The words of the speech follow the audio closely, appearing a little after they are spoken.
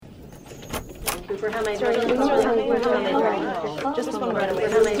Hey,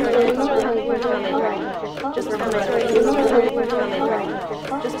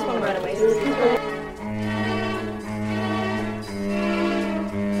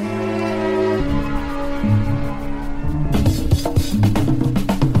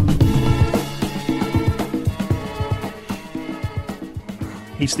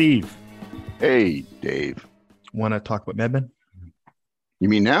 Steve. Hey, Dave. Want to talk about Mad Men? You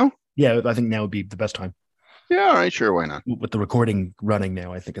mean now? Yeah, I think now would be the best time. Yeah, all right, sure, why not? With the recording running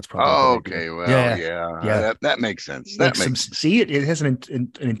now, I think it's probably Oh, a good okay, idea. well, Yeah. that makes sense. Like That makes see it has an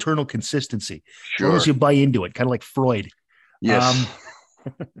internal consistency. As long sure. as you buy into it, kind of like Freud. Yes.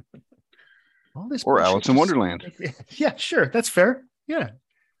 All this Or bullshit Alice in Wonderland. Yeah, sure, that's fair. Yeah,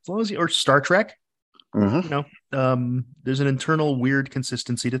 as long as you or Star Trek. Mhm. You know, there's an internal weird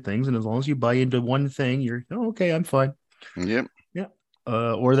consistency to things, and as long as you buy into one thing, you're okay. I'm fine. Yep. Yeah.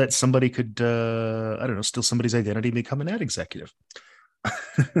 Or that somebody could, I don't know, steal somebody's identity and become an ad executive.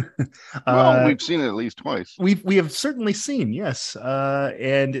 Well, we've seen it at least twice. We have certainly seen, yes.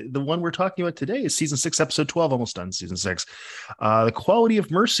 And the one we're talking about today is season 6, episode 12, almost done season 6. The Quality of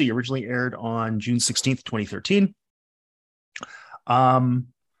Mercy originally aired on June 16th, 2013.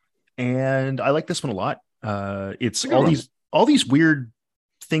 And I like this one a lot. It's all these weird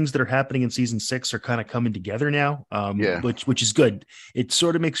things that are happening in season 6 are kind of coming together now, which is good. It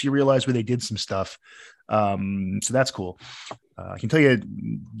sort of makes you realize where they did some stuff. So that's cool. I can tell you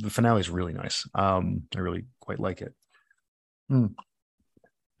the finale is really nice. I really quite like it. In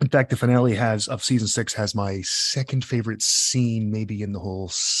fact, the finale of season 6 has my second favorite scene maybe in the whole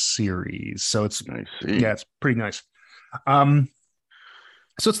series. So it's it's pretty nice.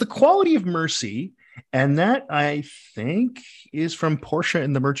 So it's The Quality of Mercy, and that I think is from Portia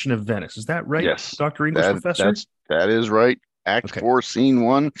and the Merchant of Venice. Is that right? Yes, Dr. English Professor? That is right. Act 4, scene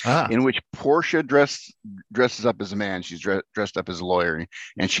 1, in which Portia dresses up as a man. She's dressed up as a lawyer,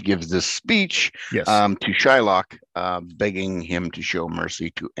 and she gives this speech to Shylock, begging him to show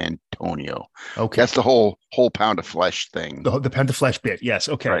mercy to Antonio. Okay, that's the whole pound of flesh thing. The pound of flesh bit. Yes.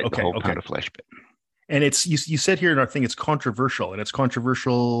 Okay. Right, okay. The whole okay. pound of flesh bit. And it's you said here in our thing it's controversial, and it's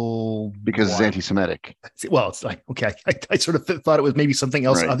controversial because it's anti-Semitic. Well, it's like I sort of thought it was maybe something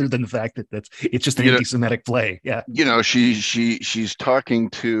else other than the fact that it's just an anti-Semitic play. Yeah, she's talking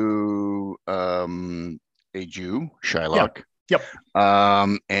to a Jew, Shylock. Yep.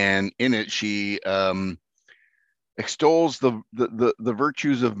 And in it she extols the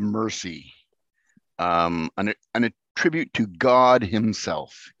virtues of mercy, an tribute to God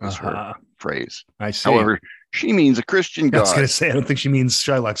himself is her phrase. I see. However, she means a Christian God. I was going to say, I don't think she means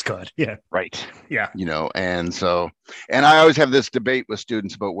Shylock's God. Yeah. Right. Yeah. And I always have this debate with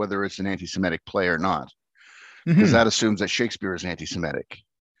students about whether it's an anti-Semitic play or not, because that assumes that Shakespeare is anti-Semitic.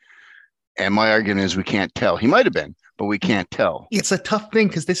 And my argument is we can't tell. He might have been, but we can't tell. It's a tough thing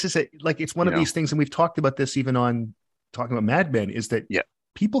because this is it's one of these things, and we've talked about this even on talking about Mad Men, is that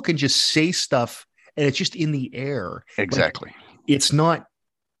people can just say stuff and it's just in the air. Exactly. Like, it's not,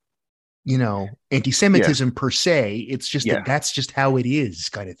 anti-Semitism per se. It's just that's just how it is,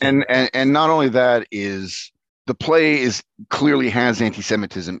 kind of thing. And not only that, is the play clearly has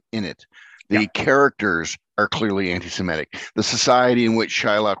anti-Semitism in it. The characters are clearly anti-Semitic. The society in which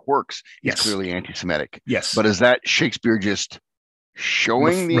Shylock works is clearly anti-Semitic. Yes. But is that Shakespeare just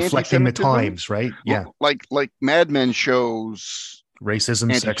showing the reflecting the times, right? Yeah. Like Mad Men shows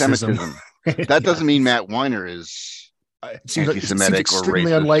racism, anti-Semitism. That doesn't mean Matt Weiner is anti-Semitic or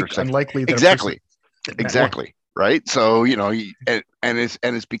racist. Unlikely. That exactly. Right. So and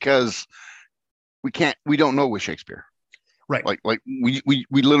it's because we don't know with Shakespeare. Right. Like we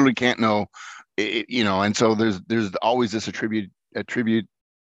literally can't know. And so there's always this attributing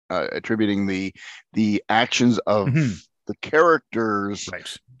the actions of the characters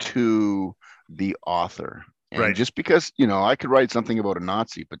to the author. And just because I could write something about a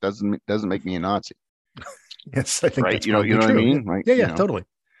Nazi, but doesn't make me a Nazi. Yes, I think that's you know true. what I mean? Right? Yeah,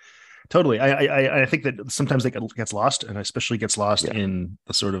 totally. I think that sometimes it gets lost, and especially gets lost in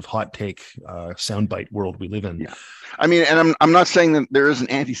the sort of hot take soundbite world we live in. Yeah, I mean, and I'm not saying that there isn't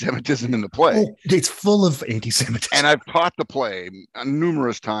anti-Semitism in the play. Oh, it's full of anti-Semitism, and I've taught the play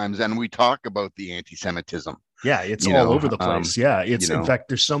numerous times, and we talk about the anti-Semitism. Yeah, it's all over the place. It's in fact,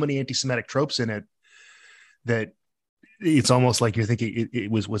 there's so many anti-Semitic tropes in it that it's almost like you're thinking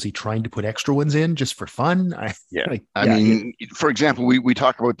was he trying to put extra ones in just for fun? I mean, for example, we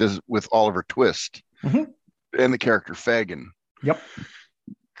talk about this with Oliver Twist and the character Fagin. Yep.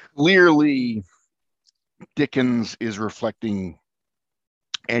 Clearly, Dickens is reflecting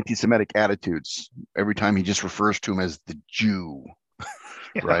anti-Semitic attitudes every time he just refers to him as the Jew.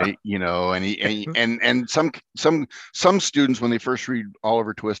 right? You know, and some students, when they first read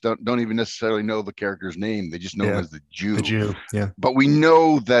Oliver Twist, don't even necessarily know the character's name. They just know him as the Jew. The Jew, yeah. But we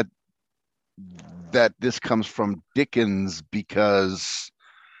know that this comes from Dickens because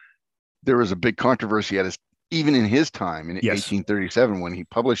there was a big controversy even in his time in 1837 when he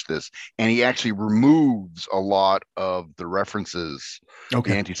published this, and he actually removes a lot of the references, the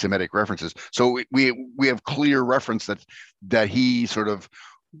anti-Semitic references. So we have clear reference that he sort of,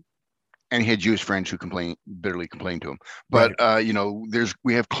 and he had Jewish friends who bitterly complained to him. But you know,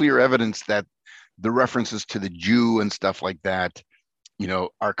 we have clear evidence that the references to the Jew and stuff like that, you know,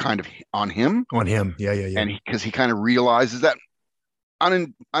 are kind of on him. Yeah. And because he kind of realizes that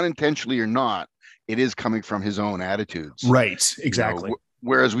unintentionally or not, it is coming from his own attitudes. Right, exactly. You know,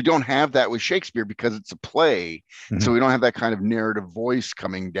 whereas we don't have that with Shakespeare because it's a play. Mm-hmm. So we don't have that kind of narrative voice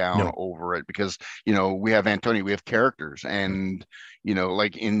coming down over it because, you know, we have Antonio, we have characters. And, you know,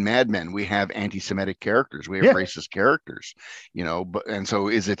 like in Mad Men, we have anti-Semitic characters. We have racist characters, you know, and so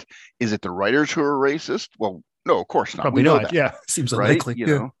is it the writers who are racist? Well, no, of course not. Probably not. Yeah, seems unlikely.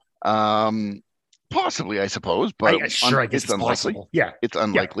 You know, possibly, I suppose, but I guess it's unlikely. Possible. Yeah, it's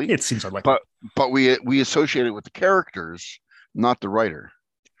unlikely. Yeah, it seems unlikely. But we associate it with the characters, not the writer.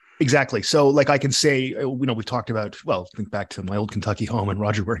 Exactly. So, like, I can say, you know, we've talked about. Well, think back to My Old Kentucky Home and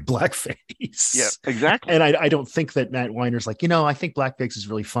Roger wearing blackface. Yeah, exactly. And I don't think that Matt Weiner's like, you know, I think blackface is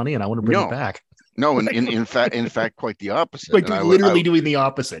really funny, and I want to bring it back. No, and in fact, quite the opposite. Like literally doing the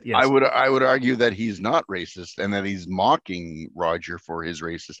opposite. Yes. I would argue that he's not racist and that he's mocking Roger for his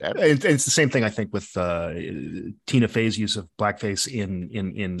racist attitude. And it's the same thing, I think, with Tina Fey's use of blackface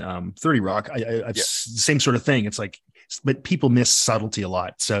in 30 Rock. Same sort of thing. It's like, but people miss subtlety a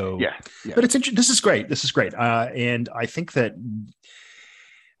lot. So but it's interesting. This is great. And I think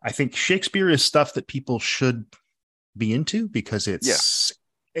Shakespeare is stuff that people should be into because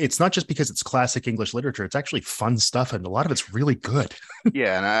it's not just because it's classic English literature. It's actually fun stuff, and a lot of it's really good.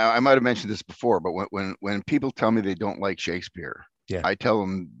 Yeah, and I might have mentioned this before, but when people tell me they don't like Shakespeare, I tell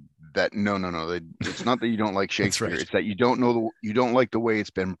them that no, it's not that you don't like Shakespeare. Right. It's that you don't like the way it's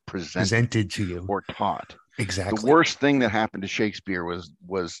been presented to you or taught. Exactly. The worst thing that happened to Shakespeare was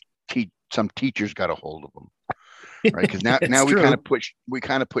some teachers got a hold of him, right? Because now we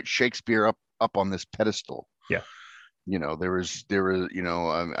kind of put Shakespeare up on this pedestal. Yeah. You know, there was, you know,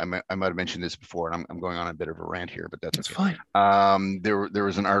 I might have mentioned this before, and I'm going on a bit of a rant here, but that's fine. There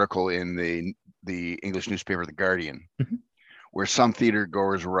was an article in the English newspaper, The Guardian, where some theater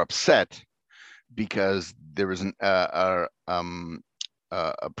goers were upset because there was a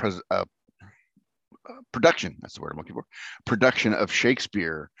production. That's the word I'm looking for. Production of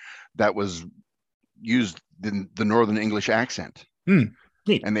Shakespeare that was used in the Northern English accent, and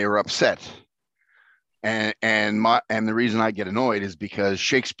they were upset. And the reason I get annoyed is because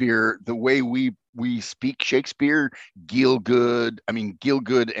Shakespeare, the way we speak Shakespeare, Gielgud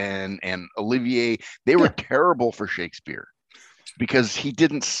and Olivier, they were terrible for Shakespeare because he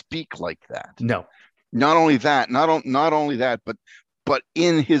didn't speak like that. No. Not only that, but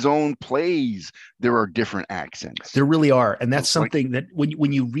in his own plays, there are different accents. There really are. And that's something that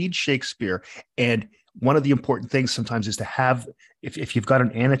when you read Shakespeare, and one of the important things sometimes is to have, if you've got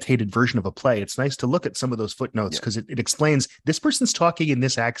an annotated version of a play, it's nice to look at some of those footnotes because it explains this person's talking in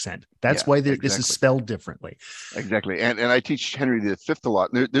this accent. That's why this is spelled differently. Exactly. And I teach Henry V a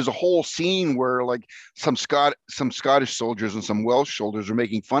lot. There's a whole scene where like some Scottish soldiers and some Welsh soldiers are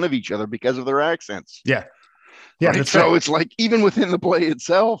making fun of each other because of their accents. Yeah. Yeah. Right? So it's like even within the play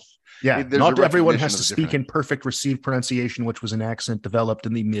itself. Yeah, not everyone has to speak in perfect received pronunciation, which was an accent developed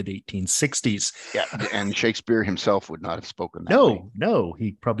in the mid 1860s. Yeah, and Shakespeare himself would not have spoken that way. No,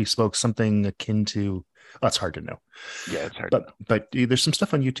 he probably spoke something akin to. Well, it's hard to know. Yeah, it's hard. But there's some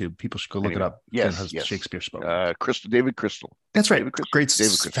stuff on YouTube. People should go look it up. Yes. Shakespeare spoke. David Crystal. That's right. Great,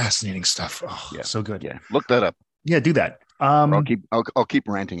 fascinating stuff. Oh, so good. Yeah, look that up. Yeah, do that. I'll keep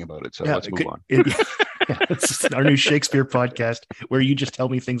ranting about it. So let's move on. It's our new Shakespeare podcast where you just tell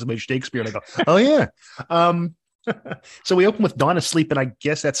me things about Shakespeare and I go, oh yeah. So we open with Dawn asleep, and I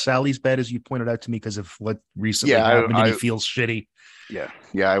guess that's Sally's bed, as you pointed out to me, because of what recently happened, and he feels shitty.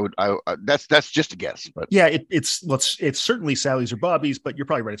 I would. That's just a guess, but it's certainly Sally's or Bobby's, but you're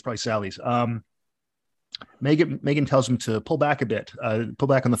probably right. It's probably Sally's. Megan tells him to pull back a bit, pull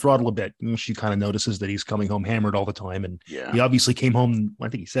back on the throttle a bit. And she kind of notices that he's coming home hammered all the time. And he obviously came home. I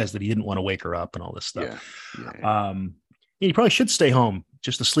think he says that he didn't want to wake her up and all this stuff. He probably should stay home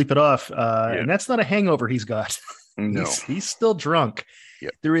just to sleep it off. And that's not a hangover he's got. No, he's still drunk.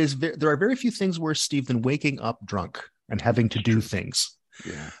 There are very few things worse, Steve, than waking up drunk and having to do things.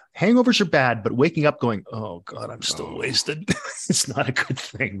 hangovers are bad, but waking up going, oh God, I'm still wasted. It's not a good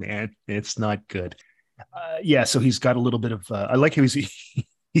thing, man. It's not good. So he's got a little bit of, I like how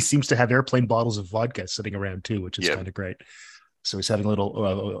he seems to have airplane bottles of vodka sitting around too, which is kind of great. So he's having a little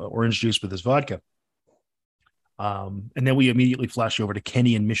orange juice with his vodka. And then we immediately flash over to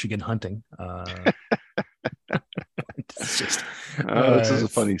Kenny in Michigan hunting. It's just, this is a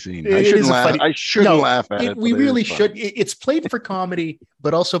funny scene. I shouldn't laugh. I shouldn't laugh at it. We really should. It's played for comedy,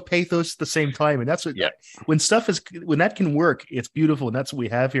 but also pathos at the same time. And that's what, when that can work, it's beautiful. And that's what we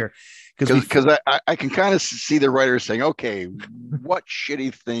have here. Because I can kind of see the writers saying, okay, what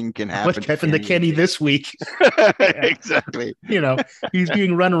shitty thing can happen? What happened to Kenny this week? Exactly. He's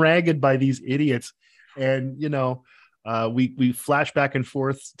being run ragged by these idiots. And, we flash back and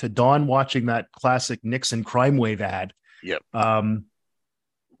forth to Don watching that classic Nixon crime wave ad. Yep. And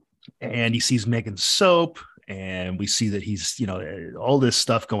he sees Megan's soap, and we see that he's, all this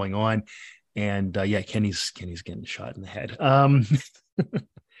stuff going on. And Kenny's getting shot in the head.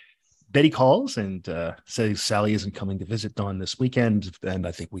 Betty calls and says Sally isn't coming to visit Don this weekend, and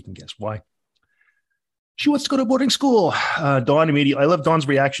I think we can guess why. She wants to go to boarding school. Don immediately. I love Don's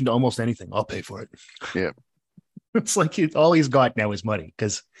reaction to almost anything. I'll pay for it. Yeah. It's like all he's got now is money,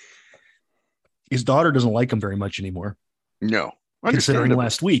 because his daughter doesn't like him very much anymore. No. Considering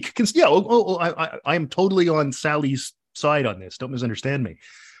last week. I am totally on Sally's side on this. Don't misunderstand me.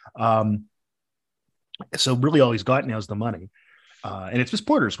 So really all he's got now is the money. And it's Miss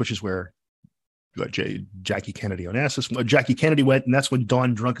Porter's, which is where you got Jackie Kennedy Onassis. Jackie Kennedy went, and that's when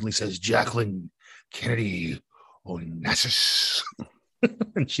Don drunkenly says, Jacqueline Kennedy Onassis.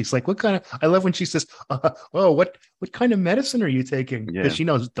 And she's like, what kind of, I love when she says, what kind of medicine are you taking? Because she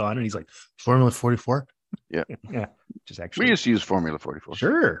knows Don, and he's like, Formula 44. Yeah. Yeah. Just actually. We used to use Formula 44.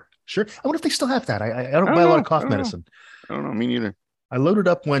 Sure. I wonder if they still have that. I don't buy a lot of cough medicine. I don't know. Me neither. I loaded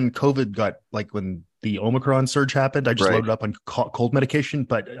up when COVID got, when the Omicron surge happened. I just loaded up on cold medication,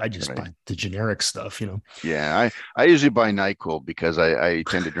 but I just buy the generic stuff, Yeah, I usually buy NyQuil because I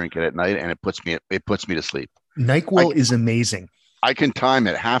tend to drink it at night, and it puts me to sleep. NyQuil is amazing. I can time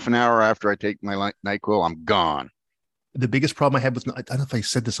it. Half an hour after I take my NyQuil, I'm gone. The biggest problem I had was, I don't know if I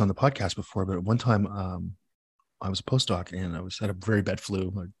said this on the podcast before, but at one time I was a postdoc and I had a very bad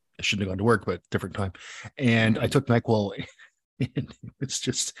flu. I shouldn't have gone to work, but different time. And I took NyQuil. And it's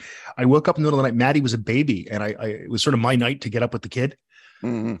just, I woke up in the middle of the night. Maddie was a baby, and it was sort of my night to get up with the kid.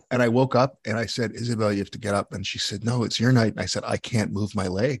 Mm-hmm. And I woke up and I said, Isabel, you have to get up. And she said, no, it's your night. And I said, I can't move my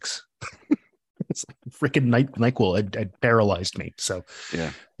legs. It's like freaking NyQuil had paralyzed me. So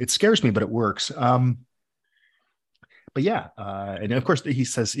it scares me, but it works. And of course he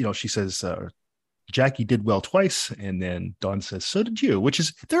says, she says, Jackie did well twice. And then Don says, so did you, which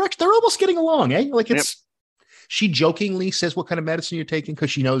is, they're almost getting along, eh? Like it's, She jokingly says what kind of medicine you're taking because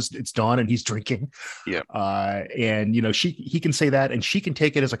she knows it's Don and he's drinking. Yeah. And he can say that, and she can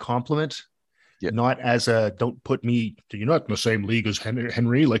take it as a compliment, not as a don't put me. You're not in the same league as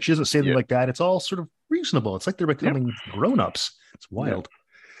Henry. Like she doesn't say anything like that. It's all sort of reasonable. It's like they're becoming grown-ups. It's wild.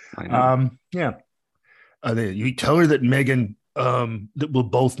 Yeah. You tell her that Megan that we'll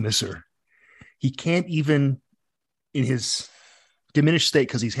both miss her. He can't even in his diminished state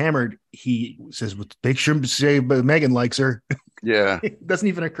because he's hammered. He says, make sure say Megan likes her. Yeah. It doesn't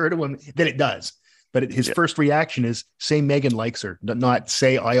even occur to him that it does. But his first reaction is say Megan likes her, not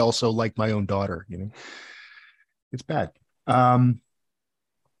say I also like my own daughter. It's bad. The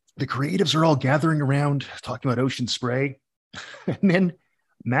creatives are all gathering around talking about Ocean Spray. And then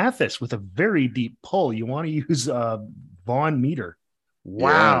Mathis with a very deep pull. You want to use Vaughn Meter.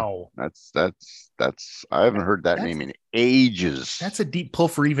 Wow. Yeah, that's I haven't heard that name in ages. That's a deep pull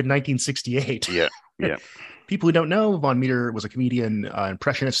for even 1968. Yeah. People who don't know, Vaughn Meter was a comedian,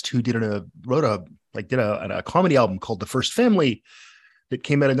 impressionist who did a comedy album called The First Family that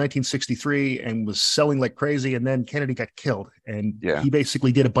came out in 1963 and was selling like crazy. And then Kennedy got killed, and he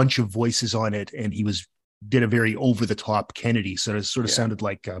basically did a bunch of voices on it, and he did a very over the top Kennedy. So it sort of sounded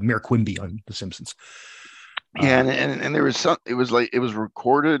like Mayor Quimby on The Simpsons. Yeah, and there was some. It was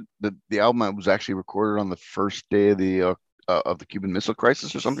recorded. The album was actually recorded on the first day of the Cuban Missile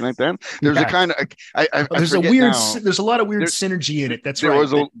Crisis or something like that. There's a kind of there's a lot of weird synergy in it.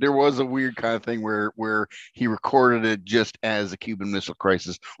 There was a weird kind of thing where he recorded it just as a Cuban Missile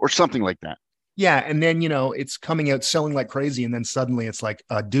Crisis or something like that. Yeah, and then it's coming out selling like crazy, and then suddenly it's like,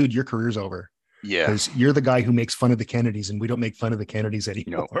 dude, your career's over. Yeah, because you're the guy who makes fun of the Kennedys, and we don't make fun of the Kennedys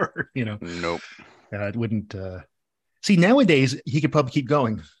anymore. Nope. It wouldn't see nowadays. He could probably keep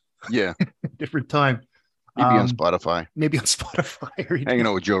going. Yeah. Different time. Maybe on Spotify. Or hanging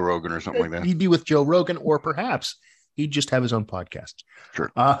out with Joe Rogan or something like that. He'd be with Joe Rogan, or perhaps he'd just have his own podcast.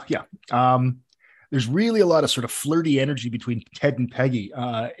 Sure. Yeah. There's really a lot of sort of flirty energy between Ted and Peggy.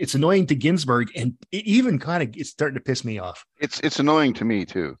 It's annoying to Ginsburg, and it even kind of it's starting to piss me off. It's annoying to me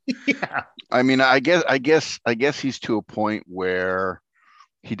too. Yeah. I mean, I guess he's to a point where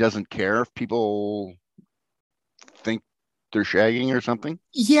he doesn't care if people think they're shagging or something.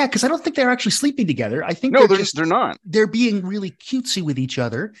 Yeah, because I don't think they're actually sleeping together. I think they're not. They're being really cutesy with each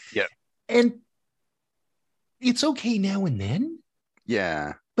other. Yeah. And it's okay now and then.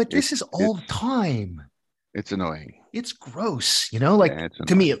 Yeah. But this is all the time. It's annoying. It's gross,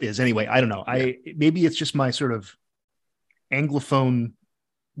 to me it is. Anyway, I don't know. Yeah. Maybe it's just my sort of Anglophone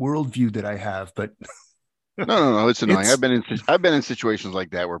worldview that I have, but no, it's annoying. I've been in situations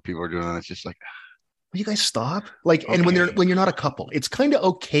like that where people are doing it. It's just like, will you guys stop? Like, okay. And when you're not a couple, it's kind of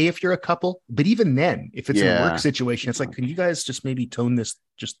okay if you're a couple, but even then, if it's a work situation, it's like, can you guys just maybe tone this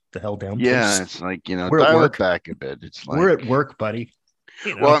just the hell down? Yeah, please? It's like, dial it back a bit. It's like, we're at work, buddy.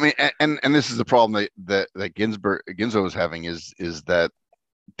 Well, I mean, and this is the problem that Ginzo is having is that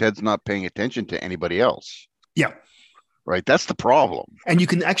Ted's not paying attention to anybody else. Yeah. Right. That's the problem. And you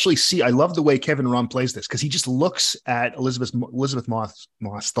can actually see, I love the way Kevin Rom plays this because he just looks at Elizabeth Moss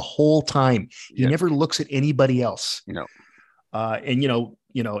the whole time. He never looks at anybody else.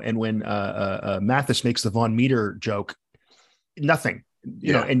 And when Mathis makes the Von Meter joke, nothing.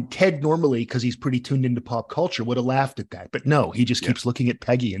 And Ted normally, because he's pretty tuned into pop culture, would have laughed at that. But no, he just keeps looking at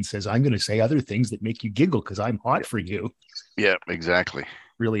Peggy and says, I'm going to say other things that make you giggle because I'm hot for you. Yeah, exactly.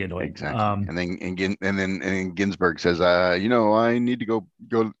 Really annoying. Exactly. And then Ginsburg says, I need to go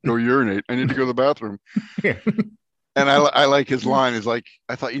urinate. I need to go to the bathroom. Yeah. And I like his line is like,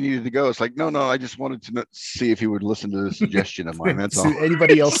 I thought you needed to go. It's like, no, I just wanted to see if he would listen to the suggestion of mine. That's all.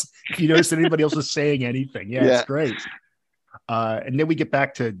 Anybody else, if you notice that anybody else is saying anything. Yeah, it's great. And then we get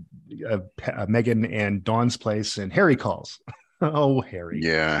back to Megan and Dawn's place, and Harry calls. Oh, Harry.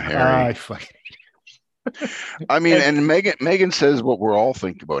 Yeah, Harry. I fucking I mean, and Megan says what we're all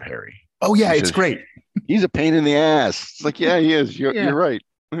thinking about Harry. Oh, yeah, it's great. He's a pain in the ass. It's like, yeah, he is. You're right.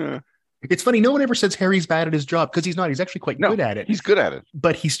 Yeah. It's funny. No one ever says Harry's bad at his job because he's not. He's actually quite good at it. He's good at it.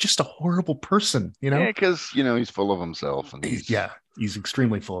 But he's just a horrible person, Yeah, because, he's full of himself. And he's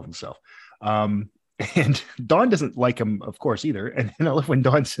extremely full of himself. And Dawn doesn't like him, of course, either. And I love when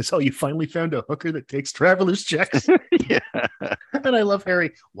Dawn says, oh, you finally found a hooker that takes traveler's checks. Yeah. And I love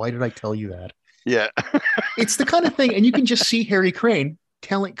Harry. Why did I tell you that? Yeah. It's the kind of thing. And you can just see Harry Crane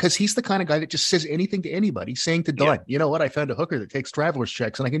telling, because he's the kind of guy that just says anything to anybody, saying to Dawn, you know what? I found a hooker that takes traveler's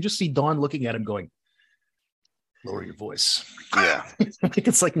checks. And I can just see Dawn looking at him going, lower your voice. Yeah.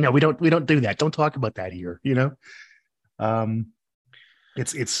 It's like, no, we don't do that. Don't talk about that here.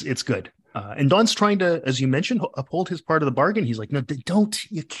 It's good. And Don's trying to, as you mentioned, uphold his part of the bargain. He's like, no,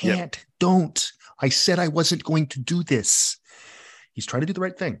 don't, you can't, don't. I said I wasn't going to do this. He's trying to do the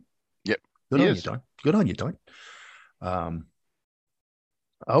right thing. Yep. Good on you, Don. Good on you, Don. And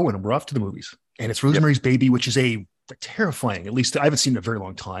we're off to the movies. And it's Rosemary's Baby, which is a terrifying, at least I haven't seen it in a very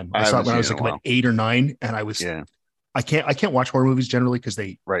long time. I saw it when I was like about 8 or 9. And I was, I can't watch horror movies generally because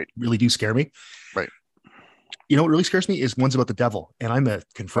they really do scare me. Right. You know what really scares me is ones about the devil, and I'm a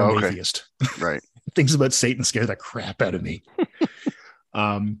confirmed atheist. Right. Things about Satan scare the crap out of me.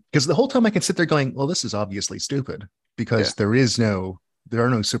 Because the whole time I can sit there going, well, this is obviously stupid because there are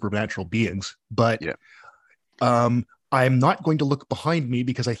no supernatural beings, but I'm not going to look behind me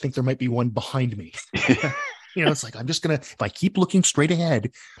because I think there might be one behind me. It's like, I'm just going to, if I keep looking straight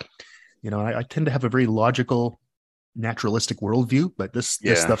ahead, I tend to have a very logical, naturalistic worldview, but this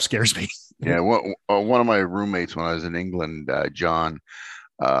stuff scares me. Yeah, one of my roommates when I was in England, John,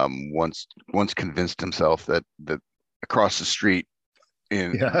 once convinced himself that across the street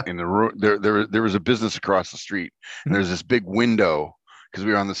in the room there was a business across the street, and there's this big window because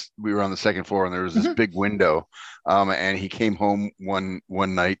we were on the second floor, and there was this big window, and he came home one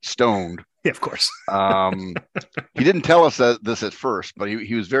night stoned. Yeah, of course. He didn't tell us this at first, but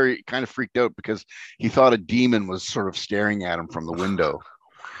he was very kind of freaked out because he thought a demon was sort of staring at him from the window.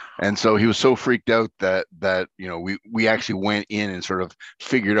 And so he was so freaked out that we actually went in and sort of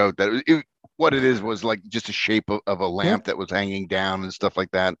figured out that what it is was like just a shape of a lamp that was hanging down and stuff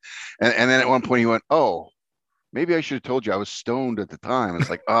like that. And then at one point he went, oh, maybe I should have told you I was stoned at the time. It's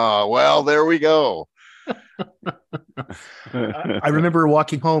like, oh, well, there we go. I remember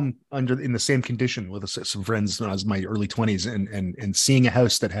walking home in the same condition with some friends when I was in my early 20s and seeing a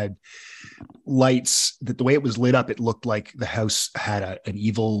house that had lights that the way it was lit up, it looked like the house had an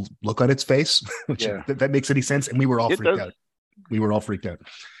evil look on its face, which that makes any sense. And we were all freaked out. We were all freaked out.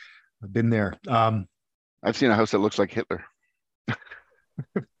 I've been there. I've seen a house that looks like Hitler.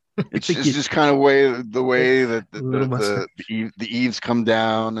 It's just kind of the way that the eaves come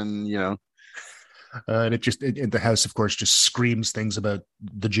down, and and the house, of course, just screams things about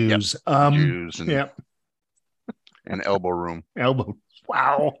the Jews. Yep. Jews and and elbow room.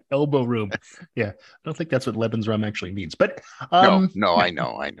 Wow, elbow room. Yeah, I don't think that's what Lebensraum actually means, but no, I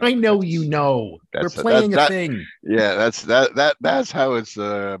know. We're playing a thing. Yeah, that's how it's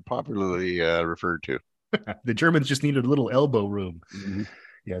popularly referred to. The Germans just needed a little elbow room. Mm-hmm.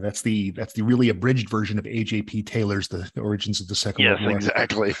 Yeah, that's the really abridged version of AJP Taylor's The Origins of the Second World War. Yes,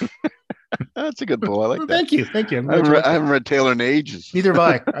 exactly. That's a good pull. I like that. Thank you. I haven't read Taylor in ages. Neither have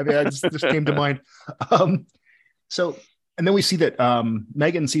I. I mean, this came to mind. So, and then we see that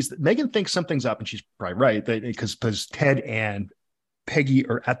Megan thinks something's up, and she's probably right, because Ted and Peggy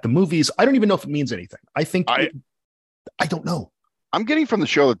are at the movies. I don't even know if it means anything. I don't know. I'm getting from the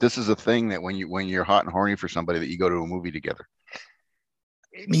show that this is a thing that when you're hot and horny for somebody, that you go to a movie together.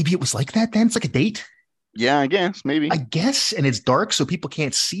 Maybe it was like that then. It's like a date. Yeah, I guess maybe. And it's dark, so people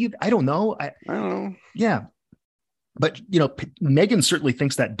can't see it. I don't know. I don't know. Yeah, but Megan certainly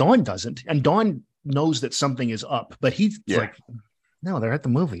thinks that Dawn doesn't, and Dawn knows that something is up. But he's like, no, they're at the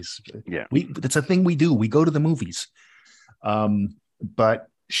movies. Yeah, it's a thing we do. We go to the movies. But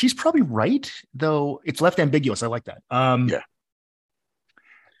she's probably right, though. It's left ambiguous. I like that.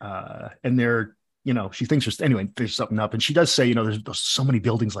 And they're. She thinks there's something up, and she does say, there's so many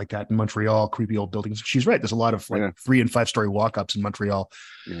buildings like that in Montreal, creepy old buildings. She's right. There's a lot of 3 and 5 story walk-ups in Montreal,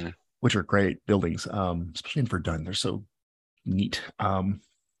 which are great buildings, especially in Verdun. They're so neat. Dawn's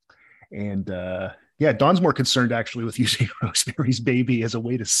more concerned actually with using Rosemary's Baby as a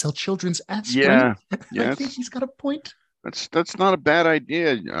way to sell children's aspirin. Yeah, I think he's got a point. That's not a bad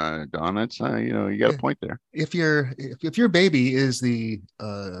idea, Don. That's you got a point there. If your baby is the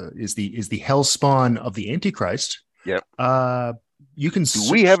hell spawn of the Antichrist, you can.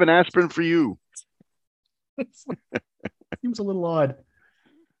 We have an aspirin for you. Seems a little odd.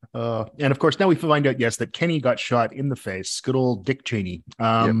 And of course, now we find out that Kenny got shot in the face. Good old Dick Cheney.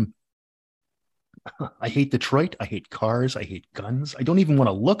 I hate Detroit. I hate cars. I hate guns. I don't even want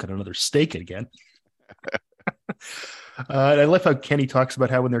to look at another steak again. And I love how Kenny talks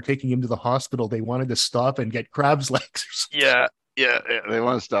about how when they're taking him to the hospital, they wanted to stop and get crab's legs. Yeah. They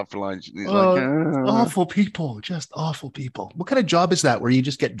want to stop for lunch. And he's awful people, just awful people. What kind of job is that where you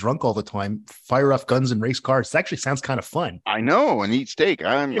just get drunk all the time, fire off guns and race cars? It actually sounds kind of fun. I know, and eat steak.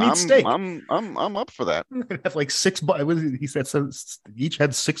 I'm up for that. Have like 6. He said each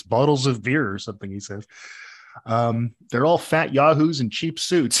had 6 bottles of beer or something. He says they're all fat yahoos in cheap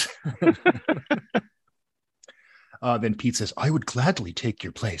suits. Then Pete says, I would gladly take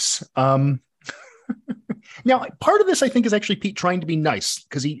your place. Now, part of this, I think, is actually Pete trying to be nice,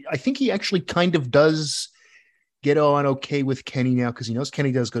 because I think he actually kind of does get on okay with Kenny now, because he knows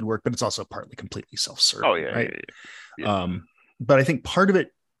Kenny does good work, but it's also partly completely self-serving. Oh, yeah. Right? Yeah. But I think part of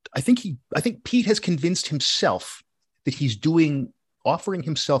it, I think Pete has convinced himself that he's offering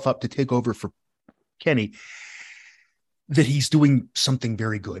himself up to take over for Kenny, that he's doing something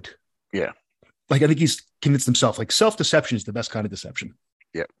very good. Yeah. Like, I think he's convinced himself, like, self-deception is the best kind of deception.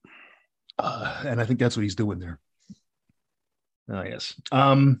 Yeah. And I think that's what he's doing there. Oh, yes.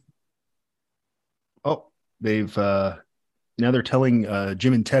 They've now they're telling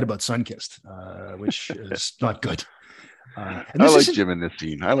Jim and Ted about Sunkissed, which is not good. I like Jim in this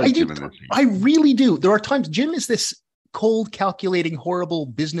scene. I really do. There are times Jim is this cold, calculating, horrible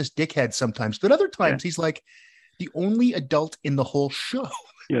business dickhead sometimes, but other times he's like the only adult in the whole show.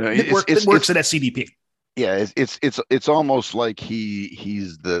 It works at SCDP. Yeah, it's almost like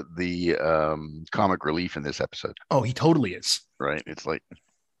he's the comic relief in this episode. Oh, he totally is. Right. It's like,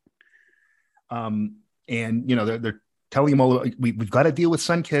 and they're telling him all we've got to deal with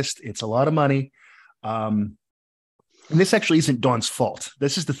Sunkissed. It's a lot of money. And this actually isn't Dawn's fault.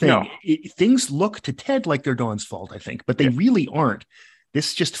 This is the thing. No. Things look to Ted like they're Dawn's fault, I think, but they really aren't.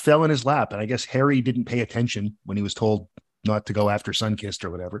 This just fell in his lap, and I guess Harry didn't pay attention when he was told not to go after Sunkissed or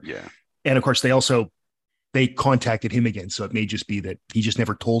whatever. Yeah. And of course, they contacted him again. So it may just be that he just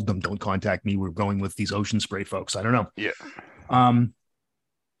never told them, don't contact me. We're going with these Ocean Spray folks. I don't know. Yeah. And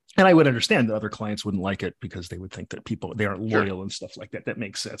I would understand that other clients wouldn't like it because they would think that they aren't loyal and stuff like that. That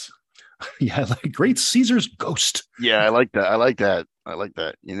makes sense. Yeah. Like Great Caesar's Ghost. Yeah. I like that.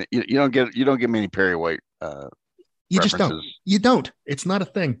 You don't get many Perry White, you just don't. You don't. It's not a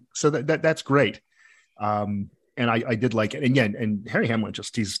thing. So that's great. And I did like it. And Harry Hamlin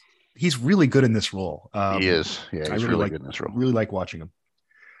he's really good in this role. He is. Yeah, he's really good in this role. Really like watching him.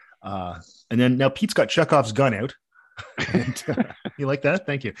 And then now Pete's got Chekhov's gun out. And you like that?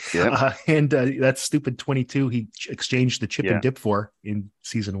 Thank you. Yeah. And that stupid 22 he exchanged the chip and dip for in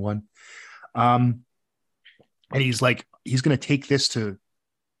season 1. And he's like, he's going to take this to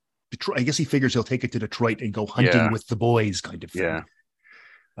Detroit. I guess he figures he'll take it to Detroit and go hunting with the boys, kind of thing. Yeah.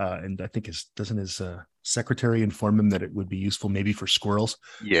 And I think doesn't his secretary inform him that it would be useful maybe for squirrels?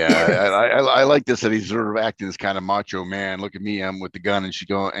 Yeah, I like this, that he's sort of acting this kind of macho man. Look at me, I'm with the gun, and she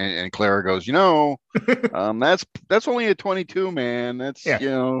go and Clara goes, that's only a 22, man. That's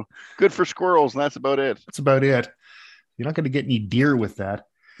good for squirrels, and that's about it. That's about it. You're not going to get any deer with that.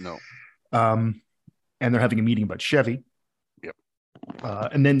 No. And they're having a meeting about Chevy. Yep.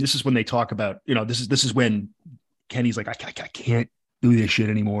 And then this is when they talk about, this is when Kenny's like, I can't do this shit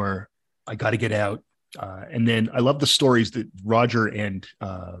anymore. I got to get out. And then I love the stories that Roger and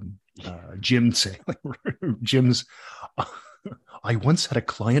Jim say. Jim's, I once had a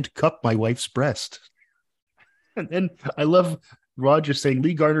client cup my wife's breast. And then I love Roger saying,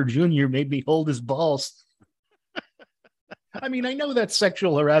 Lee Garner Jr. made me hold his balls. I mean, I know that's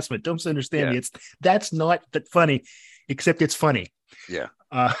sexual harassment. Don't misunderstand me. That's not that funny, except it's funny. Yeah.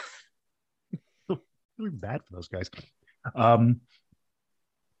 Really bad for those guys.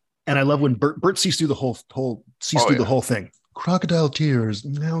 And I love when Bert sees through the whole thing. Crocodile tears,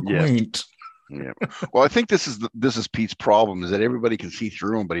 now quaint. Yeah. Well, I think this is Pete's problem, is that everybody can see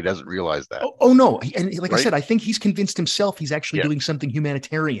through him, but he doesn't realize that. Oh no. And like I said, I think he's convinced himself he's actually doing something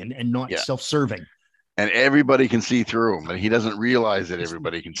humanitarian and not self-serving. And everybody can see through him, and he doesn't realize that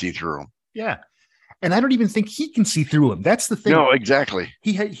everybody can see through him. Yeah. And I don't even think he can see through him. That's the thing. No, exactly.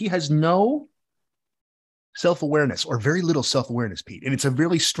 He has no self-awareness, or very little self-awareness, Pete. And it's a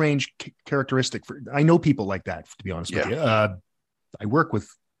really strange characteristic. I know people like that, to be honest with you. I work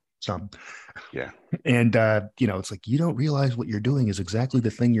with some. Yeah. And, it's like, you don't realize what you're doing is exactly the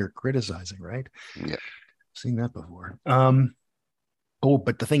thing you're criticizing, right? Yeah. Seen that before.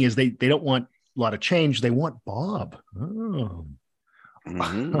 But the thing is, they don't want a lot of change. They want Bob. Oh.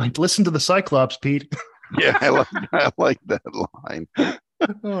 Mm-hmm. Like, listen to the Cyclops, Pete. Yeah, I like that line.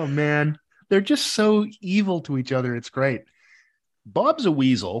 Oh, man. They're just so evil to each other. It's great. Bob's a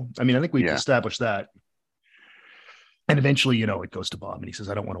weasel. I mean, I think we've established that. And eventually, it goes to Bob, and he says,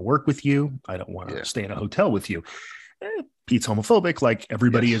 I don't want to work with you. I don't want to stay in a hotel with you. Pete's homophobic, like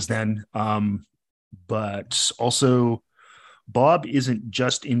everybody is then. But also, Bob isn't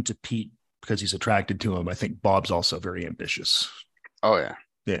just into Pete because he's attracted to him. I think Bob's also very ambitious. Oh, yeah.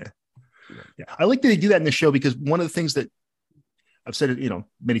 Yeah. I like that they do that in the show, because one of the things that I've said it,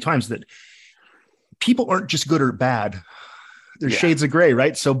 many times, that people aren't just good or bad. There's shades of gray,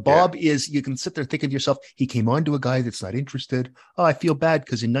 right? So Bob is, you can sit there thinking to yourself, he came on to a guy that's not interested. Oh, I feel bad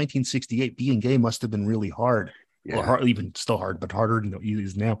because in 1968, being gay must have been really hard. Yeah. Or hard, even still hard, but harder than he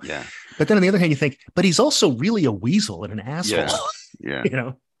is now. Yeah. But then on the other hand, you think, but he's also really a weasel and an asshole.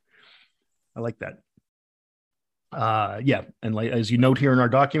 Yeah. I like that. And like, as you note here in our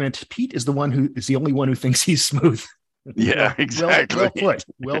document, Pete is the only one who thinks he's smooth. Yeah, exactly.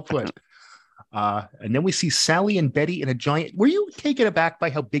 Well put. And then we see Sally and Betty in a giant. Were you taken aback by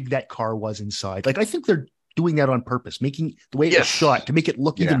how big that car was inside? Like, I think they're doing that on purpose, making the way it was shot to make it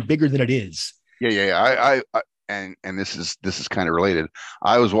look even bigger than it is. Yeah. And this is kind of related.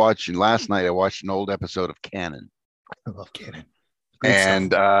 Last night I watched an old episode of Cannon. I love Cannon.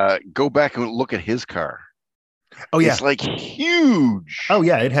 And go back and look at his car. Oh yeah, it's like huge. Oh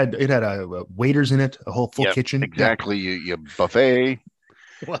yeah, it had waiters in it, a whole full kitchen. Exactly, you buffet.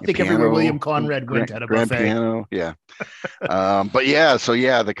 Well, I think everywhere William Conrad went had a buffet. Piano, yeah. But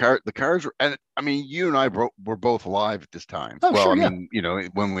the cars were, and I mean, you and I were both alive at this time. Oh, well, sure, I mean,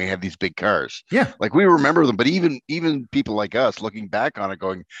 when we have these big cars, yeah, like we remember them. But even people like us looking back on it,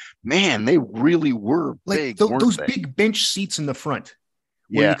 going, man, they really were like big. Those big bench seats in the front.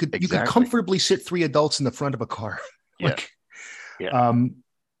 Where you could comfortably sit 3 adults in the front of a car.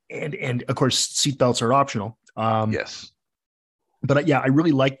 And of course, seatbelts are optional. Yes. But I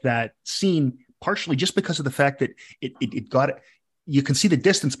really like that scene, partially just because of the fact that it got it. You can see the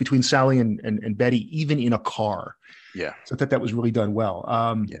distance between Sally and Betty, even in a car. Yeah. So I thought that was really done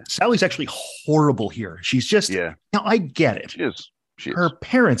well. Sally's actually horrible here. She's just, now I get it. She is. Her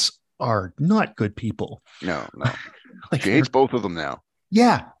parents are not good people. No. Like, she hates both of them now.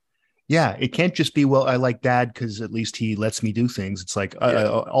 Yeah. It can't just be, well, I like Dad because at least he lets me do things. It's like,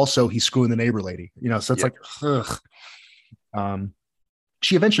 also he's screwing the neighbor lady, so it's like, ugh.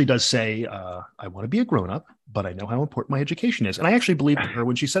 She eventually does say, I want to be a grown-up, but I know how important my education is. And I actually believed her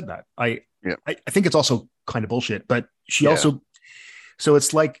when she said that. I think it's also kind of bullshit, but she also, so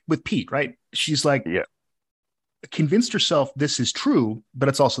it's like with Pete, right? She's like, convinced herself this is true, but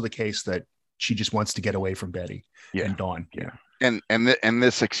it's also the case that she just wants to get away from Betty and Dawn. Yeah. And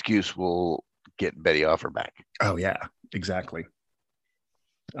this excuse will get Betty off her back. Oh yeah, exactly.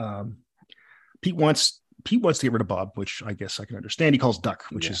 Pete wants to get rid of Bob, which I guess I can understand. He calls Duck,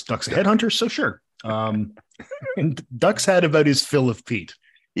 which is Duck's a headhunter. So sure. And Duck's had about his fill of Pete.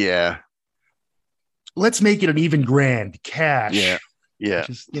 Yeah. Let's make it an even grand cash. Yeah. Yeah. Which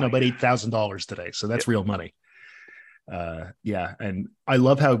is, about $8,000 today. So that's real money. Yeah. And I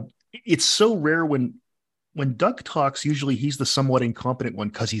love how it's so rare when Duck talks, usually he's the somewhat incompetent one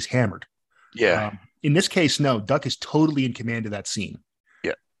because he's hammered. Yeah. In this case, no, Duck is totally in command of that scene.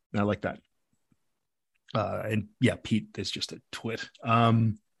 Yeah. And I like that. And yeah, Pete is just a twit.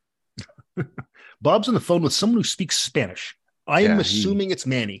 Bob's on the phone with someone who speaks Spanish. I am assuming it's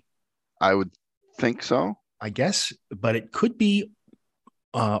Manny. I would think so. I guess, but it could be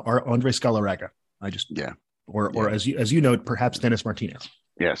our Andres Galarraga. Or as you know, perhaps Dennis Martinez.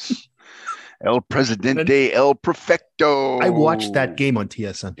 Yes. El Presidente, El Perfecto. I watched that game on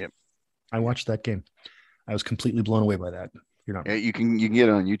TSN. Yep. I watched that game. I was completely blown away by that. Yeah, you can get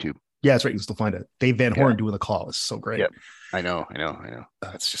it on YouTube. Yeah, that's right. You can still find it. Dave Van Horn doing the call is so great. Yep. I know.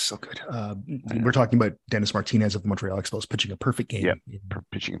 It's just so good. We're talking about Dennis Martinez of the Montreal Expos pitching a perfect game. Yeah,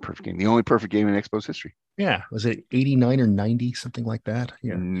 pitching a perfect game. The only perfect game in Expos history. Yeah. Was it 89 or 90, something like that?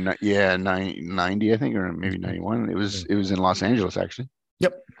 Yeah. 90, I think, or maybe 91. It was in Los Angeles, actually.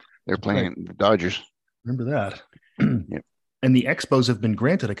 Yep. They're playing the Dodgers. Remember that. Yep. And the Expos have been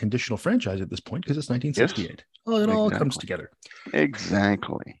granted a conditional franchise at this point because it's 1968. Yes. Oh, it all comes together.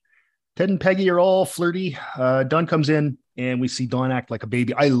 Exactly. Ted and Peggy are all flirty. Don comes in and we see Don act like a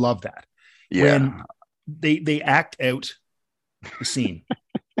baby. I love that. Yeah. When they act out the scene.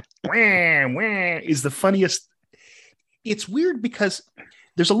 Wah, wah, is the funniest. It's weird because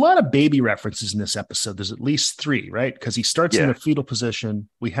there's a lot of baby references in this episode. There's at least 3, right? Because he starts in the fetal position.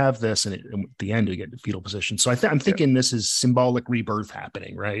 We have this, and at the end we get the fetal position. So I'm thinking this is symbolic rebirth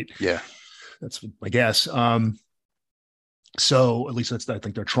happening, right? Yeah. That's my guess. So at least I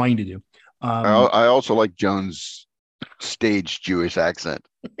think they're trying to do. I also like Joan's staged Jewish accent.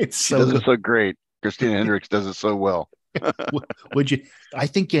 She does it so great. Christina Hendricks does it so well. Would you? I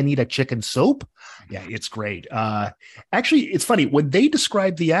think you need a chicken soup. Yeah, it's great. Actually, it's funny when they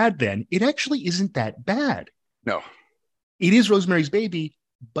describe the ad. Then it actually isn't that bad. No, it is Rosemary's Baby,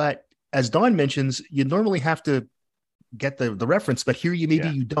 but as Don mentions, you normally have to get the reference, but here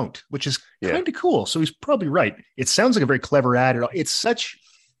you don't, which is kind of cool. So he's probably right. It sounds like a very clever ad. It's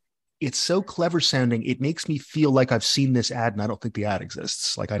so clever sounding. It makes me feel like I've seen this ad, and I don't think the ad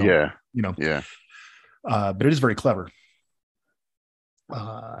exists. Like I don't, Yeah. But it is very clever.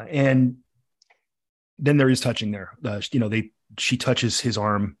 And then there is touching there. She touches his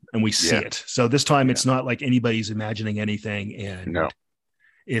arm and we see it. So this time it's not like anybody's imagining anything, and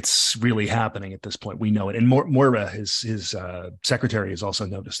it's really happening at this point. We know it. And Moira, his secretary, has also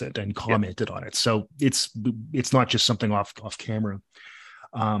noticed it and commented on it. So it's not just something off camera.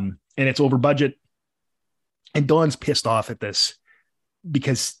 And it's over budget. And Dawn's pissed off at this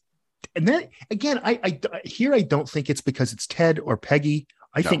because, and then again, I don't think it's because it's Ted or Peggy.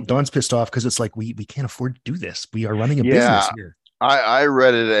 I think Dawn's pissed off because it's like, we can't afford to do this. We are running a business here. I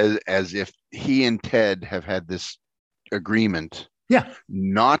read it as if he and Ted have had this agreement. Yeah.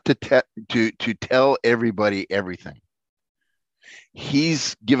 Not to tell everybody everything.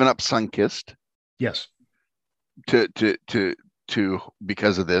 He's given up Sunkist. Yes. To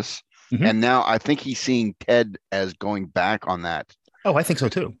because of this. Mm-hmm. And now I think he's seeing Ted as going back on that. Oh, I think so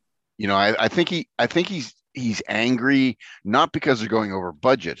too. I think he's angry, not because they're going over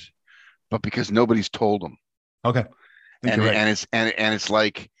budget, but because nobody's told him. Okay. And it's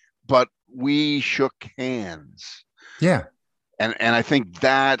like, but we shook hands. Yeah. And I think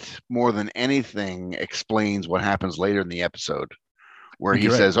that more than anything explains what happens later in the episode, where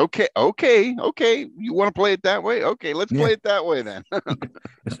he says, okay, you want to play it that way? Okay, let's play it that way then.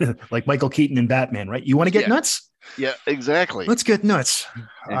 Like Michael Keaton in Batman, right? You want to get nuts? Yeah, exactly. Let's get nuts.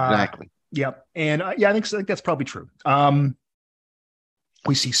 Exactly. Yep. And I think that's probably true.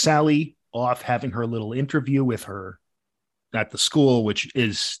 We see Sally off having her little interview with her at the school, which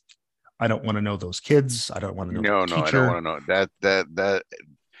is, I don't want to know those kids. I don't want to know. No, I don't want to know that.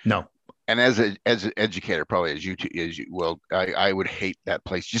 No. And as an educator, probably as you well, I would hate that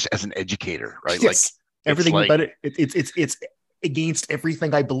place just as an educator, right? Yes. Like everything about it. It's against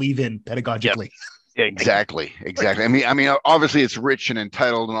everything I believe in pedagogically. Yeah, exactly. I mean, obviously it's rich and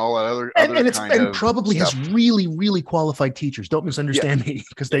entitled and all that other and probably stuff. Has really, really qualified teachers. Don't misunderstand me,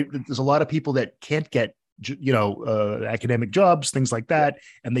 because there's a lot of people that can't get academic jobs, things like that,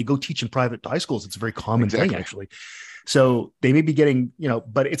 and they go teach in private high schools. It's a very common thing, actually. So they may be getting,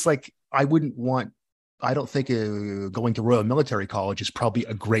 but it's like, I don't think going to Royal Military College is probably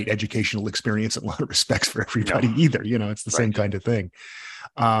a great educational experience in a lot of respects for everybody either. It's the same kind of thing.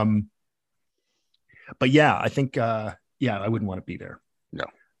 But yeah, I think, I wouldn't want to be there. No.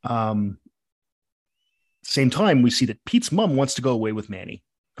 Same time, we see that Pete's mom wants to go away with Manny.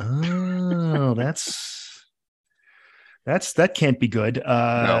 Oh, that can't be good.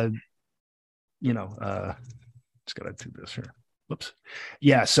 No. Just gotta do this here. Whoops.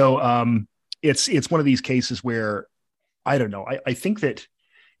 Yeah. So, it's one of these cases where I don't know. I think that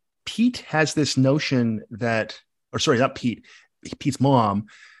Pete has this notion not Pete, Pete's mom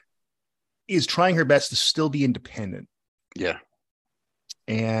is trying her best to still be independent. Yeah.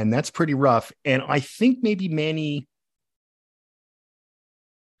 And that's pretty rough. And I think maybe Manny,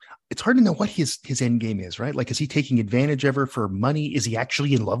 it's hard to know what his end game is, right? Like, is he taking advantage of her for money? Is he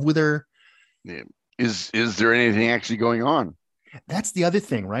actually in love with her? Yeah. Is there anything actually going on? That's the other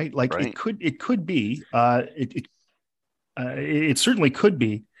thing, right? Like, right. It could be, it certainly could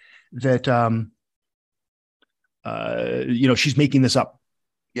be that, she's making this up.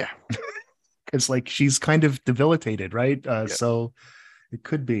 Yeah. Because like, she's kind of debilitated, right? So it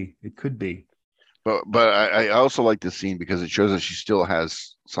could be. But I also like this scene because it shows that she still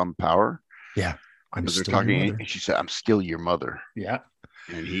has some power. Yeah. They're talking, and she said, "I'm still your mother." Yeah.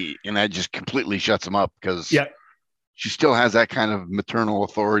 And that just completely shuts him up because she still has that kind of maternal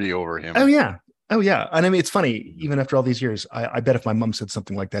authority over him. Oh yeah. And I mean, it's funny, even after all these years, I bet if my mom said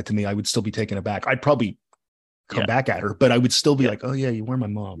something like that to me, I would still be taken aback. I'd probably come back at her, but I would still be like, oh yeah, you were my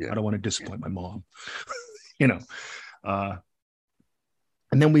mom. I don't want to disappoint my mom.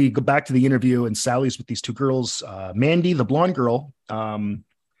 And then we go back to the interview, and Sally's with these two girls. Mandy, the blonde girl,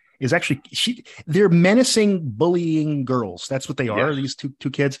 is actually they're menacing, bullying girls. That's what they are. These two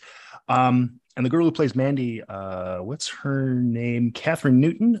kids. And the girl who plays Mandy, what's her name? Catherine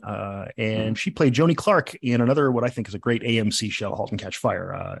Newton. And she played Joni Clark in another, what I think is a great AMC show, *Halt and Catch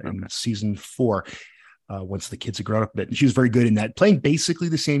Fire*, in season 4. Once the kids had grown up a bit, and she was very good in that, playing basically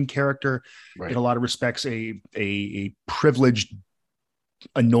the same character in a lot of respects, a privileged,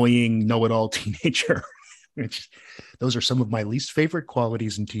 annoying, know-it-all teenager. Which, those are some of my least favorite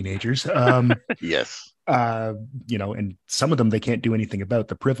qualities in teenagers. Yes. And some of them they can't do anything about.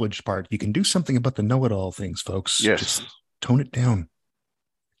 The privileged part, you can do something about the know-it-all things, folks. Yes. Just tone it down.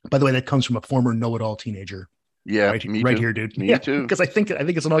 By the way, that comes from a former know-it-all teenager. Yeah, right here, dude. Me too. Because I think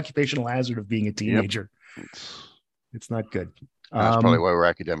it's an occupational hazard of being a teenager. Yep. It's not good. That's probably why we're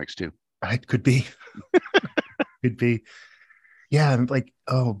academics too. It could be. Could be. Yeah, like,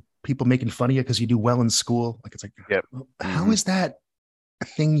 oh, people making fun of you because you do well in school. Like, it's like, how is that a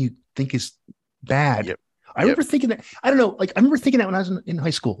thing you think is bad? Yep. I remember thinking that. I don't know. Like, I remember thinking that when I was in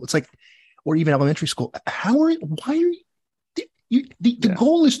high school. It's like, or even elementary school. Why are you? The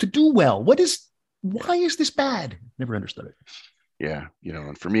goal is to do well. Why is this bad? Never understood it. Yeah,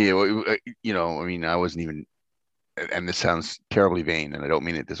 and for me, I mean, I wasn't even, and this sounds terribly vain, and I don't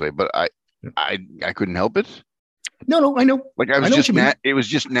mean it this way, but I couldn't help it. No, I know. Like, it was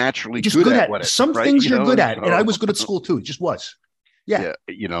just naturally good at what some things you're good at, and I was good at school too. It just was. Yeah.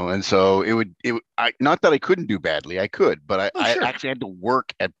 And so not that I couldn't do badly, I could, but I actually had to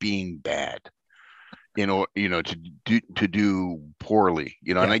work at being bad. To do poorly,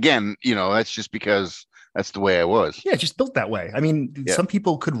 and again, that's just because that's the way I was. Yeah, just built that way. I mean, some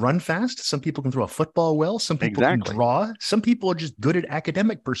people could run fast. Some people can throw a football well. Some people can draw. Some people are just good at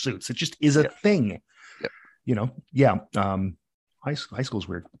academic pursuits. It just is a thing. High school is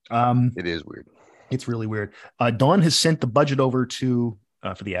weird. It is weird. It's really weird. Don has sent the budget over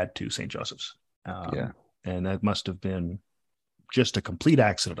for the ad to St. Joseph's. And that must have been just a complete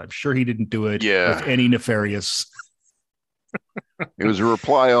accident. I'm sure he didn't do it with any nefarious. It was a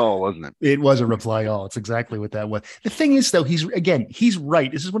reply all, wasn't it? It was a reply all. It's exactly what that was. The thing is, though, he's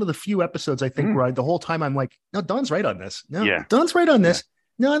right. This is one of the few episodes I think where the whole time I'm like, no, Don's right on this. No, Don's right on this.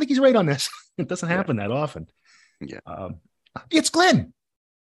 No, I think he's right on this. It doesn't happen that often. Yeah. It's Glenn.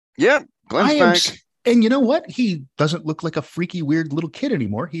 Yeah. Glenn's back. And you know what? He doesn't look like a freaky, weird little kid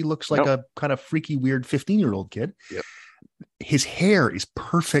anymore. He looks like a kind of freaky, weird 15-year-old kid. Yep. His hair is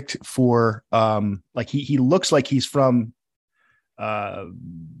perfect for like he looks like he's from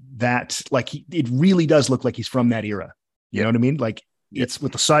that, like it really does look like he's from that era. You know what I mean? Like it's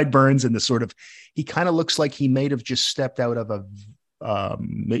with the sideburns and the sort of, he kind of looks like he might have just stepped out of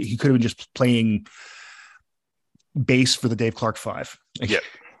he could have been just playing bass for the Dave Clark 5. Yeah.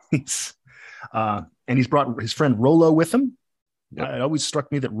 And he's brought his friend Rollo with him. Yep. It always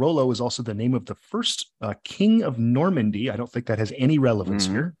struck me that Rollo is also the name of the first king of Normandy. I don't think that has any relevance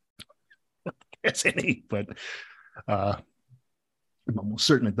here. Has any, but I'm almost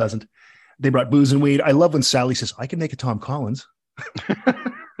certain it doesn't. They brought booze and weed. I love when Sally says, I can make a Tom Collins.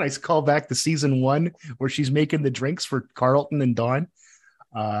 Nice call back to season 1 where she's making the drinks for Carlton and Dawn.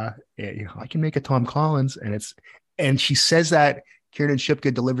 I can make a Tom Collins. And she says that Kiernan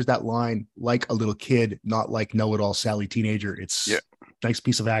Shipka delivers that line like a little kid, not like know-it-all Sally teenager. It's nice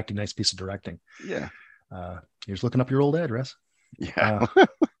piece of acting, nice piece of directing. Yeah. You're just looking up your old address. Yeah.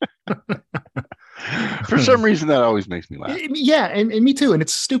 For some reason, that always makes me laugh. Yeah, and me too. And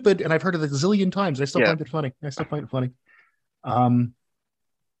it's stupid, and I've heard it a zillion times. I still find it funny.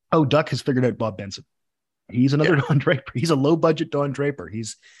 Duck has figured out Bob Benson. He's another Don Draper. He's a low-budget Don Draper.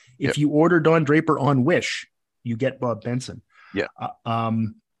 If you order Don Draper on Wish, you get Bob Benson. Yeah.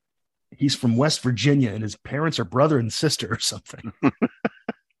 He's from West Virginia, and his parents are brother and sister or something.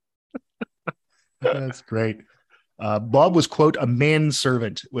 That's great. Bob was, quote, a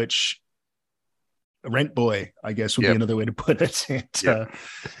manservant, which a rent boy, I guess, would be another way to put it.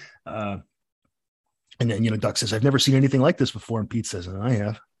 And then, Duck says, I've never seen anything like this before. And Pete says, I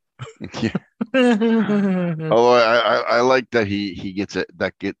have. Yeah. Although I like that he gets it,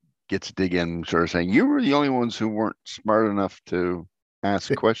 gets a dig in, sort of saying, you were the only ones who weren't smart enough to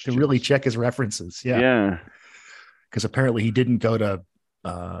ask questions. To really check his references. Yeah. Yeah. Because apparently he didn't go to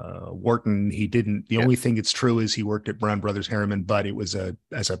Wharton. He didn't. The only thing that's true is he worked at Brown Brothers Harriman, but it was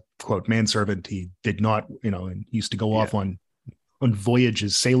as a quote manservant. He did not, and he used to go off on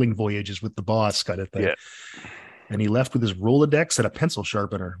voyages, sailing voyages with the boss kind of thing. Yeah. And he left with his Rolodex and a pencil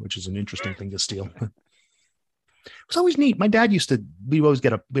sharpener, which is an interesting thing to steal. It was always neat. My dad we always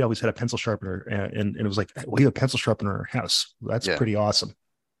had a pencil sharpener, and it was like, we have a pencil sharpener in our house. That's pretty awesome.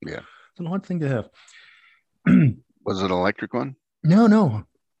 Yeah. It's an odd thing to have. Was it an electric one? No.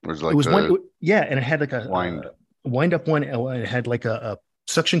 It was one, and it had like a wind up one. It had like a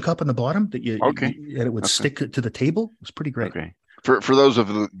suction cup on the bottom that and it would stick to the table. It was pretty great. Okay. For those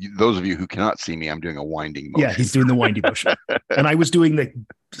of you who cannot see me, I'm doing a winding motion. Yeah, he's doing the winding motion, and I was doing the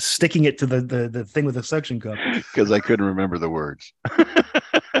sticking it to the thing with the suction cup because I couldn't remember the words.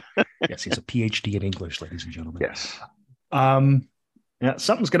 Yes, he's a PhD in English, ladies and gentlemen. Yes.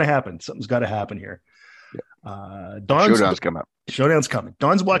 Something's going to happen. Something's got to happen here. Showdown's coming. Showdown's coming.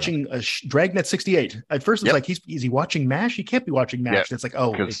 Don's watching Dragnet 68. At first, it's like, is he watching MASH? He can't be watching MASH. It's like,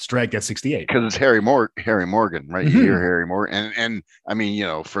 it's Dragnet 68 because it's Harry Morgan, right? Mm-hmm. You hear Harry Morgan, and I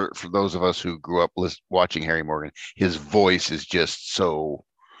mean, for those of us who grew up watching Harry Morgan, his voice is just so.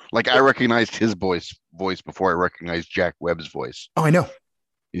 Like, I recognized his voice before I recognized Jack Webb's voice. Oh, I know.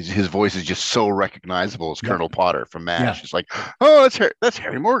 His voice is just so recognizable as Colonel Potter from MASH. Yeah. It's like, oh, that's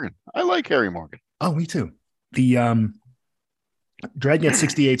Harry Morgan. I like Harry Morgan. Oh, me too. The Dragnet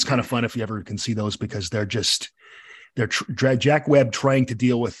 68 is kind of fun if you ever can see those, because they're Jack Webb trying to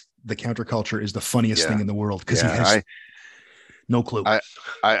deal with the counterculture is the funniest thing in the world, because he has no clue.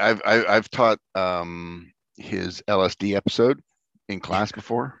 I've taught his LSD episode in class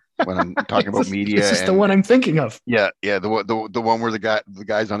before when I'm talking about media. This is the one I'm thinking of. Yeah, the one where the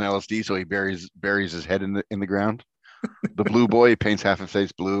guy's on LSD, so he buries his head in the ground. The blue boy paints half his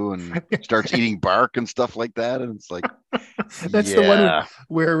face blue and starts eating bark and stuff like that, and it's like that's the one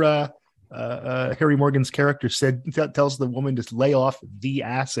where Harry Morgan's character tells the woman to lay off the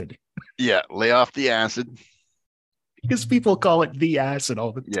acid. Yeah, lay off the acid, because people call it the acid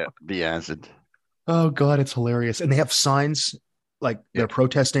all the time. Yeah, the acid. Oh God, it's hilarious. And they have signs like they're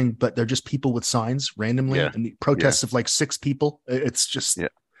protesting, but they're just people with signs randomly, and the protests of like 6 people. It's just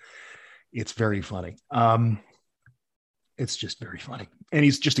it's very funny. It's just very funny. And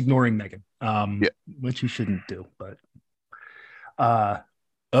he's just ignoring Megan, which he shouldn't do. But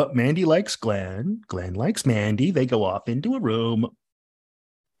Mandy likes Glenn. Glenn likes Mandy. They go off into a room,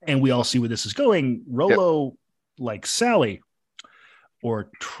 and we all see where this is going. Rollo likes Sally,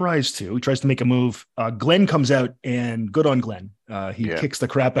 or tries to. He tries to make a move. Glenn comes out, and good on Glenn. He kicks the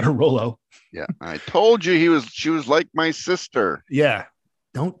crap out of Rollo. Yeah, I told you she was like my sister. Yeah.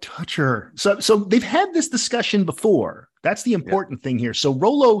 Don't touch her. So they've had this discussion before. That's the important thing here. So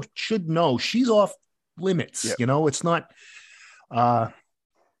Rollo should know she's off limits. Yeah. It's not. And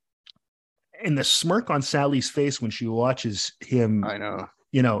the smirk on Sally's face when she watches him. I know.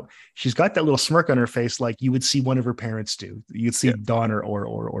 She's got that little smirk on her face, like you would see one of her parents do. You'd see Dawn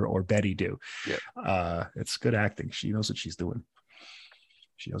or Betty do. Yeah. It's good acting. She knows what she's doing.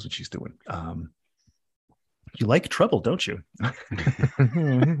 You like trouble, don't you?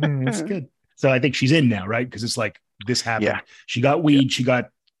 It's good. So I think she's in now, right? Because it's like this happened. Yeah. She got weed. Yeah. She got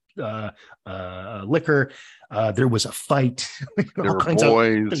liquor. There was a fight. There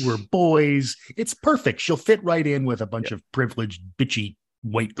were boys. It's perfect. She'll fit right in with a bunch of privileged, bitchy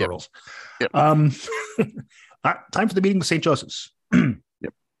white girls. Yep. Time for the meeting with St. Joseph's.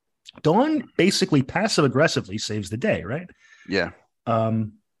 Yep. Dawn basically passive aggressively saves the day, right? Yeah.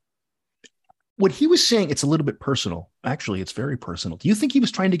 What he was saying, it's a little bit personal. Actually, it's very personal. Do you think he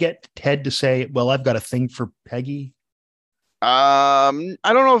was trying to get Ted to say, well, I've got a thing for Peggy? I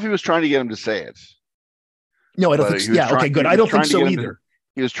don't know if he was trying to get him to say it. No, I don't think so. Yeah, okay, good. I don't think so either.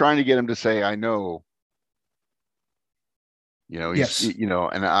 He was trying to get him to say, I know. Yes.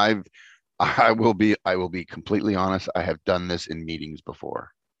 And I will be completely honest. I have done this in meetings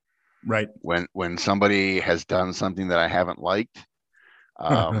before. Right. When somebody has done something that I haven't liked,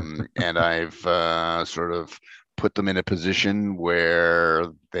 and I've sort of put them in a position where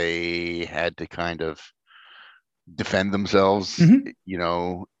they had to kind of defend themselves, mm-hmm.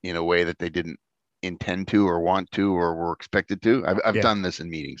 In a way that they didn't intend to or want to or were expected to. I've done this in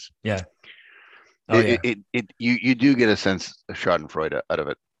meetings. Yeah. You do get a sense of Schadenfreude out of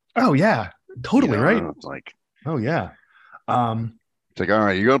it. Oh yeah, totally right. It's like, oh yeah. It's like, all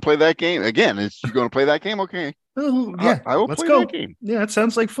right, you're going to play that game again. You're going to play that game, okay? Oh yeah, I will let's play go. That game. Yeah, it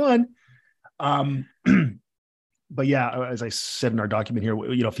sounds like fun. But yeah, as I said in our document here,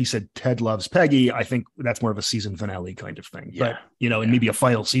 if he said Ted loves Peggy, I think that's more of a season finale kind of thing. Yeah. But and maybe a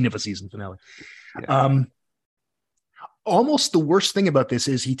final scene of a season finale. Yeah. Almost the worst thing about this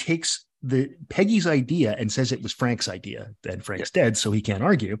is he takes the Peggy's idea and says it was Frank's idea. Then Frank's dead, so he can't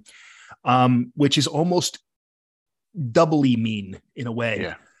argue. Which is almost doubly mean in a way.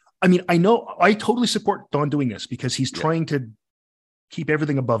 Yeah. I mean, I know I totally support Don doing this because he's trying to keep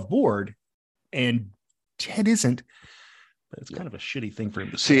everything above board, and Ted isn't. But it's kind of a shitty thing for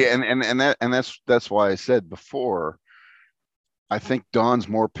him to see. And that's why I said before. I think Don's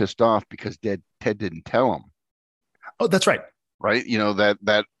more pissed off because Ted didn't tell him. Oh, that's right. Right.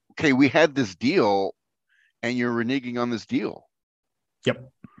 That okay, we had this deal, and you're reneging on this deal. Yep.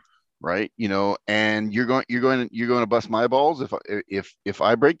 Right. And you're going to bust my balls if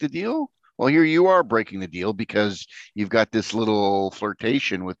I break the deal. Well, here you are breaking the deal because you've got this little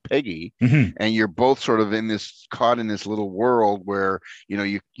flirtation with Peggy, mm-hmm. and you're both sort of caught in this little world where,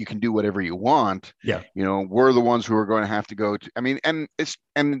 you can do whatever you want. Yeah. We're the ones who are going to have to go to, and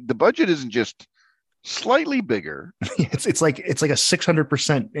the budget isn't just slightly bigger. it's like a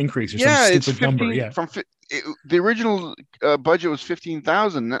 600% increase or some stupid number. Yeah. The original budget was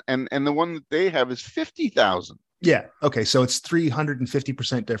 15,000 and the one that they have is 50,000. Yeah. Okay. So it's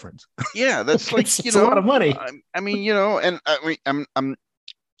 350% difference. Yeah, that's like it's a lot of money. And I'm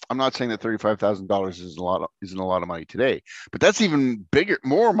not saying that $35,000 isn't a lot of money today, but that's even bigger,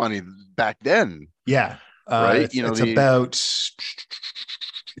 more money back then. Yeah. Right.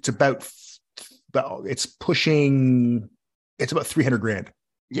 It's about 300 grand.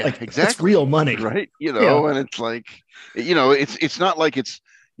 Yeah, like, exactly. It's real money. Right. And it's like, it's not like it's,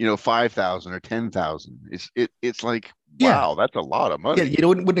 5,000 or 10,000. It's like, wow, that's a lot of money. Yeah, you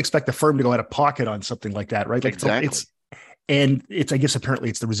wouldn't expect the firm to go out of pocket on something like that, right? Like exactly. I guess apparently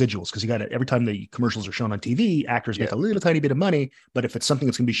it's the residuals because you got it every time the commercials are shown on TV, actors make a little tiny bit of money, but if it's something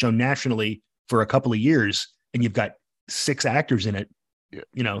that's going to be shown nationally for a couple of years and you've got 6 actors in it,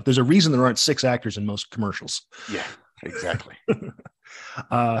 there's a reason there aren't 6 actors in most commercials. Yeah, exactly.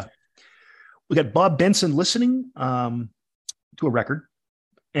 We got Bob Benson listening to a record.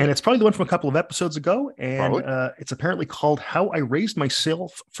 And it's probably the one from a couple of episodes ago. And it's apparently called How I Raised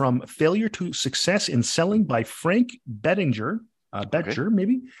Myself from Failure to Success in Selling by Frank Bettinger.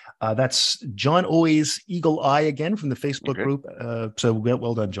 Maybe. That's John Owe's Eagle Eye again from the Facebook group. So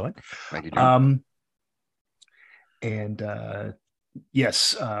well done, John. Thank you, John.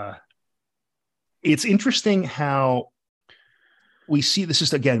 Yes. It's interesting how we see this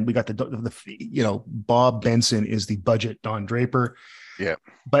is, again, we got the Bob Benson is the budget Don Draper. Yeah.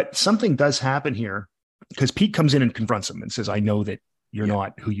 But something does happen here because Pete comes in and confronts him and says, I know that you're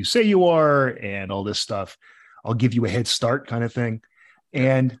not who you say you are and all this stuff. I'll give you a head start kind of thing.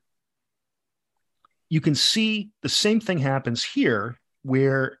 And you can see the same thing happens here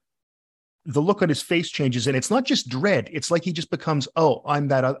where the look on his face changes. And it's not just dread. It's like he just becomes, I'm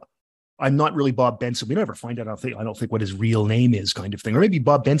not really Bob Benson. We never find out. I don't think what his real name is kind of thing. Or maybe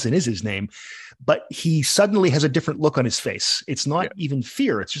Bob Benson is his name, but he suddenly has a different look on his face. It's not even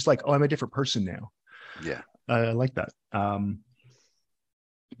fear. It's just like, I'm a different person now. Yeah. I like that.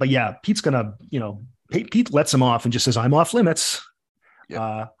 But yeah, Pete's going to, Pete lets him off and just says, I'm off limits.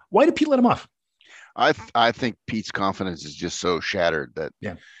 Yeah. Why did Pete let him off? I think Pete's confidence is just so shattered that,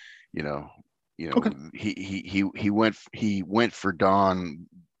 he went for Don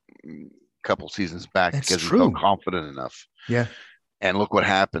a couple seasons back because he felt confident enough. Yeah. And look what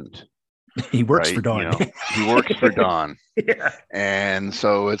happened. He works for Dawn. You know, he works for Dawn. Yeah. And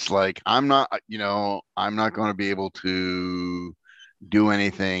so it's like, I'm not going to be able to do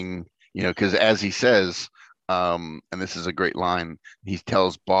anything, because as he says, and this is a great line, he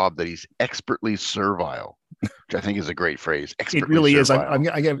tells Bob that he's expertly servile, which I think is a great phrase. It really servile.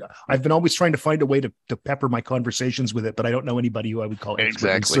 Is. I've been always trying to find a way to pepper my conversations with it, but I don't know anybody who I would call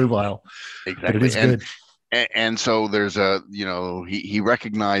expertly servile. Exactly. But it is good. And so there's he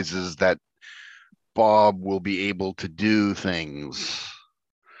recognizes that Bob will be able to do things,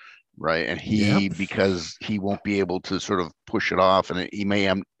 right? And because he won't be able to sort of push it off, and he may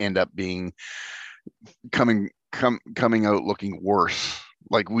end up being coming out looking worse,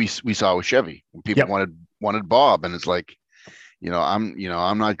 like we saw with Chevy. People wanted Bob, and it's like, I'm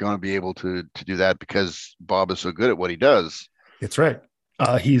not going to be able to do that because Bob is so good at what he does. That's right.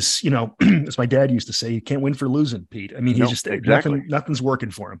 He's, as my dad used to say, you can't win for losing, Pete. I mean, he's nothing's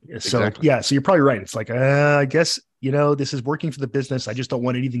working for him. So so you're probably right. It's like, I guess, this is working for the business. I just don't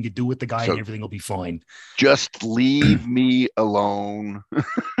want anything to do with the guy, and everything will be fine. Just leave me alone.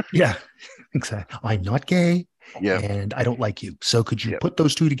 Yeah, exactly. I'm not gay. Yeah. And I don't like you. So could you put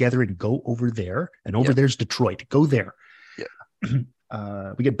those two together and go over there? And over there's Detroit. Go there.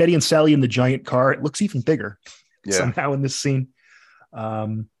 Yeah. We get Betty and Sally in the giant car. It looks even bigger somehow in this scene.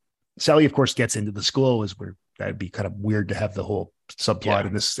 Sally, of course, gets into the school, where that'd be kind of weird to have the whole subplot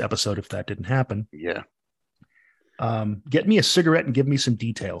in this episode if that didn't happen. Yeah. Get me a cigarette and give me some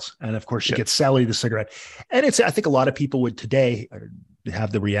details. And of course, she gets Sally the cigarette. And I think a lot of people would today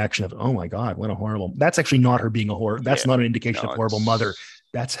have the reaction of, oh my God, what a horrible. That's actually not her being a horror. That's not an indication of horrible mother.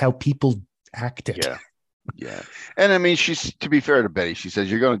 That's how people acted. Yeah. Yeah. And I mean, to be fair to Betty, she says,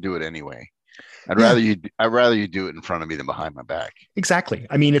 you're going to do it anyway. I'd rather you do it in front of me than behind my back. Exactly.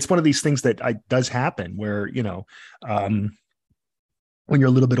 I mean, it's one of these things that does happen where, when you're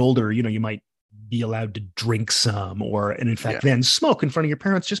a little bit older, you might be allowed to drink some and in fact, then smoke in front of your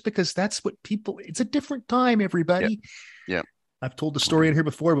parents, just because that's what it's a different time, everybody. Yeah. I've told the story in here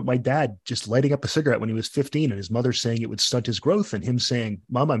before, but my dad just lighting up a cigarette when he was 15 and his mother saying it would stunt his growth, and him saying,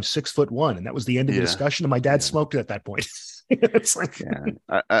 Mom, I'm 6'1". And that was the end of the discussion. And my dad smoked it at that point. It's like,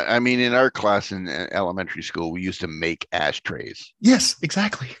 I mean, in our class in elementary school, we used to make ashtrays. Yes,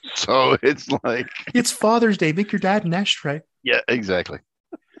 exactly. So it's like, it's Father's Day. Make your dad an ashtray. Yeah, exactly.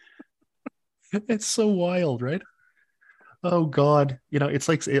 It's so wild, right? Oh God. It's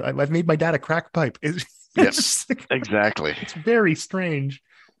like, I've made my dad a crack pipe. Yes, exactly. It's very strange.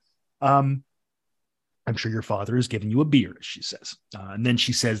 I'm sure your father has given you a beer, she says. And then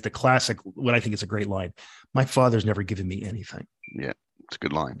she says the classic, what I think is a great line. My father's never given me anything. Yeah, it's a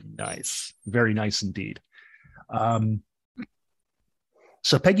good line. Nice. Very nice indeed. So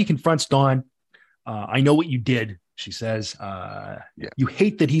Peggy confronts Dawn. I know what you did, she says. You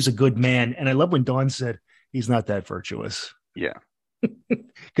hate that he's a good man. And I love when Dawn said, he's not that virtuous. Yeah.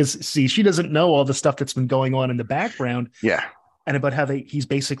 Because see, she doesn't know all the stuff that's been going on in the background. Yeah. And about how he's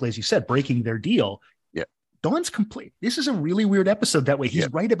basically, as you said, breaking their deal. Yeah. Dawn's complete. This is a really weird episode that way.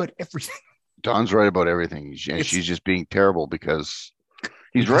 He's right about everything. Dawn's right about everything. And she's just being terrible because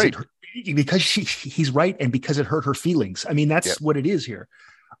he's right. Because he's right. And because it hurt her feelings. I mean, that's what it is here.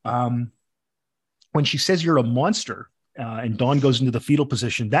 When she says you're a monster, and Dawn goes into the fetal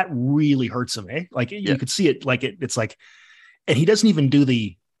position, that really hurts him. Like you could see it, like it's like, and he doesn't even do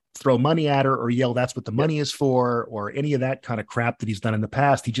the throw money at her or yell, that's what the money is for, or any of that kind of crap that he's done in the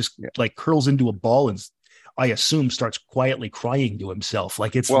past. He just like curls into a ball and I assume starts quietly crying to himself.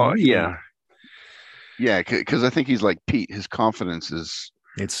 Like it's Yeah. Cause I think he's like Pete, his confidence is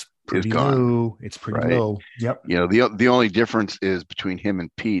pretty gone. Low. It's pretty low. Yep. The only difference is between him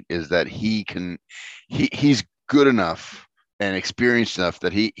and Pete is that he's good enough and experienced enough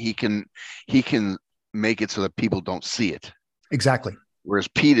that he can make it so that people don't see it. Exactly. Whereas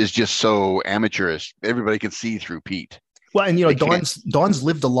Pete is just so amateurish. Everybody can see through Pete. Well, and Dawn's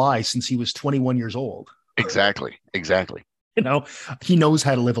lived a lie since he was 21 years old. Exactly. He knows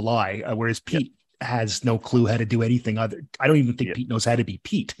how to live a lie, whereas Pete has no clue how to do anything other. I don't even think Pete knows how to be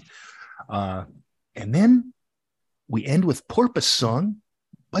Pete. And then we end with Porpoise Song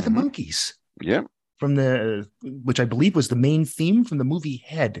by the Monkees. Yeah. From which I believe was the main theme from the movie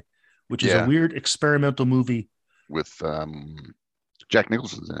Head, which is a weird experimental movie with Jack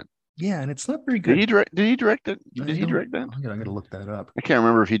Nicholson's in it. Yeah, and it's not very good. Did he direct it? Did he direct that? I'm gonna look that up. I can't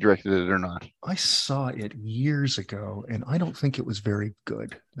remember if he directed it or not. I saw it years ago, and I don't think it was very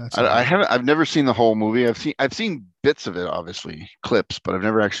good. I've never seen the whole movie. I've seen bits of it, obviously clips, but I've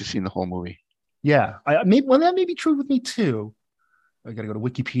never actually seen the whole movie. Yeah, that may be true with me too. I got to go to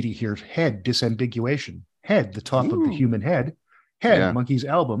Wikipedia here. Head, disambiguation. Head, the top of the human head. Head, Monkees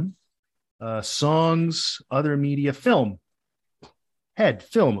album. Songs, other media, film. Head,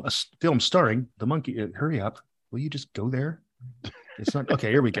 film, a film starring the monkey. Hurry up. Will you just go there? It's not. Okay,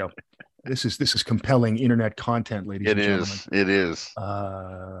 here we go. This is compelling internet content, ladies and gentlemen. It is.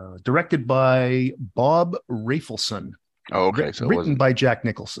 Directed by Bob Rafelson. Oh, okay. So written by Jack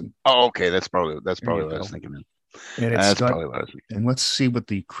Nicholson. Oh, okay. That's probably what I was thinking of. And it's probably what I was thinking. And let's see what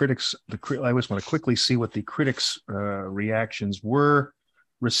the critics. I always want to quickly see what the critics' reactions were.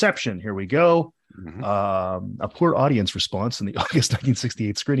 Reception. Here we go. Mm-hmm. A poor audience response in the August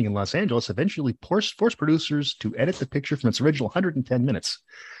 1968 screening in Los Angeles eventually forced producers to edit the picture from its original 110 minutes.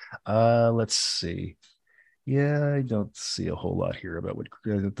 Let's see. Yeah, I don't see a whole lot here about what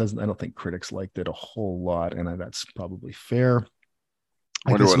it doesn't. I don't think critics liked it a whole lot, and that's probably fair.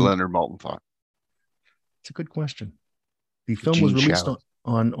 I wonder what Leonard Maltin thought. It's a good question. The film was released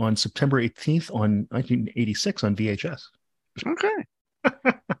on September 18th on 1986 on VHS. Okay.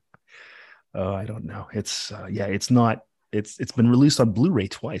 Oh, I don't know. It's it's not. It's been released on Blu-ray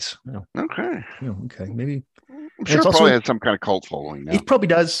twice. Oh. Okay. Okay. Maybe. I'm sure it probably has some kind of cult following now. It probably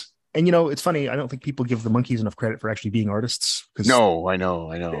does. And it's funny. I don't think people give the Monkees enough credit for actually being artists. No, I know.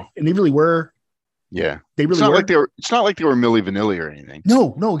 And they really were. Yeah, they really were. It's not like they were Milli Vanilli or anything.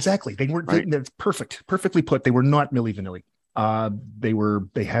 No, exactly. They weren't. Right? That's perfectly put. They were not Milli Vanilli.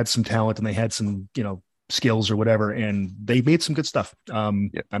 They had some talent and they had some, skills or whatever, and they made some good stuff. I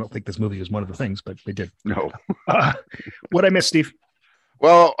don't think this movie was one of the things, but they did. No. What I missed, Steve?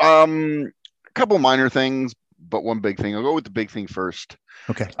 Well, a couple minor things, but one big thing. I'll go with the big thing first.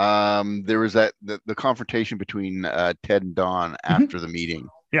 Okay. There was the confrontation between Ted and Don after the meeting.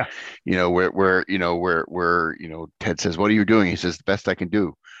 Yeah. Where Ted says, "What are you doing?" He says, "The best I can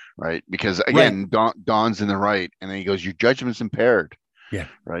do." Right. Because again, right. Don's in the right. And then he goes, "Your judgment's impaired." Yeah.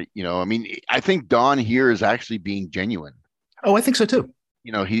 Right. I think Don here is actually being genuine. Oh, I think so too.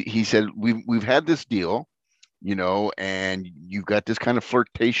 He said, we've had this deal, and you've got this kind of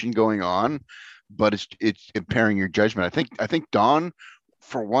flirtation going on, but it's impairing your judgment. I think Don,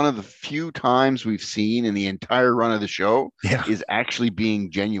 for one of the few times we've seen in the entire run of the show, is actually being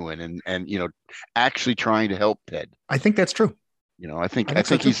genuine and actually trying to help Ted. I think that's true. I think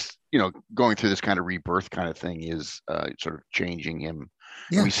he's, going through this kind of rebirth kind of thing is sort of changing him.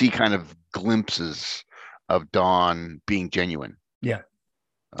 Yeah. We see kind of glimpses of Don being genuine. Yeah.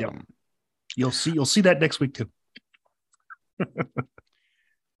 You'll see that next week too.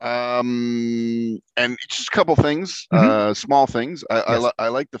 And just a couple things, small things. I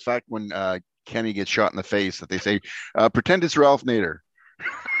like the fact when Kenny gets shot in the face that they say, pretend it's Ralph Nader.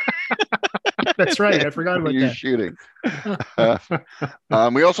 That's right. I forgot about you're that. Shooting.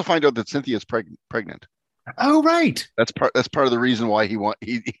 We also find out that Cynthia's pregnant. Oh, right. That's part of the reason why he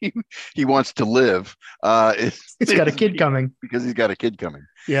wants to live. He's got a kid coming. Because he's got a kid coming.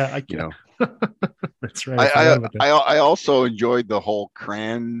 Yeah, That's right. I also enjoyed the whole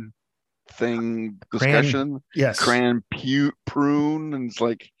Cran thing discussion. Yes. Cran prune, and it's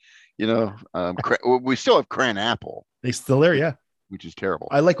like, we still have Cran apple. They still there, yeah. Which is terrible.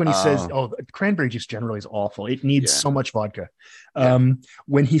 I like when he says, cranberry juice generally is awful. It needs so much vodka.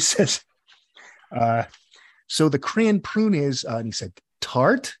 When he says, so the cran prune is, and he said,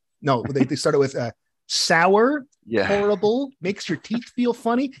 tart? No, they started with sour, horrible, makes your teeth feel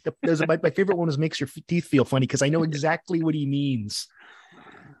funny. My favorite one is makes your teeth feel funny because I know exactly what he means.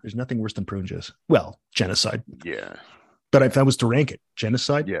 There's nothing worse than prune juice. Well, genocide. Yeah. But if I was to rank it,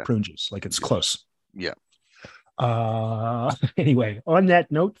 genocide, prune juice, like it's close. Yeah. Anyway, on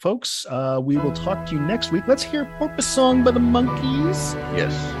that note, folks, we will talk to you next week. Let's hear Porpoise Song by the Monkees.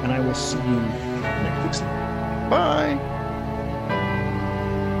 Yes. And I will see you next week. Bye.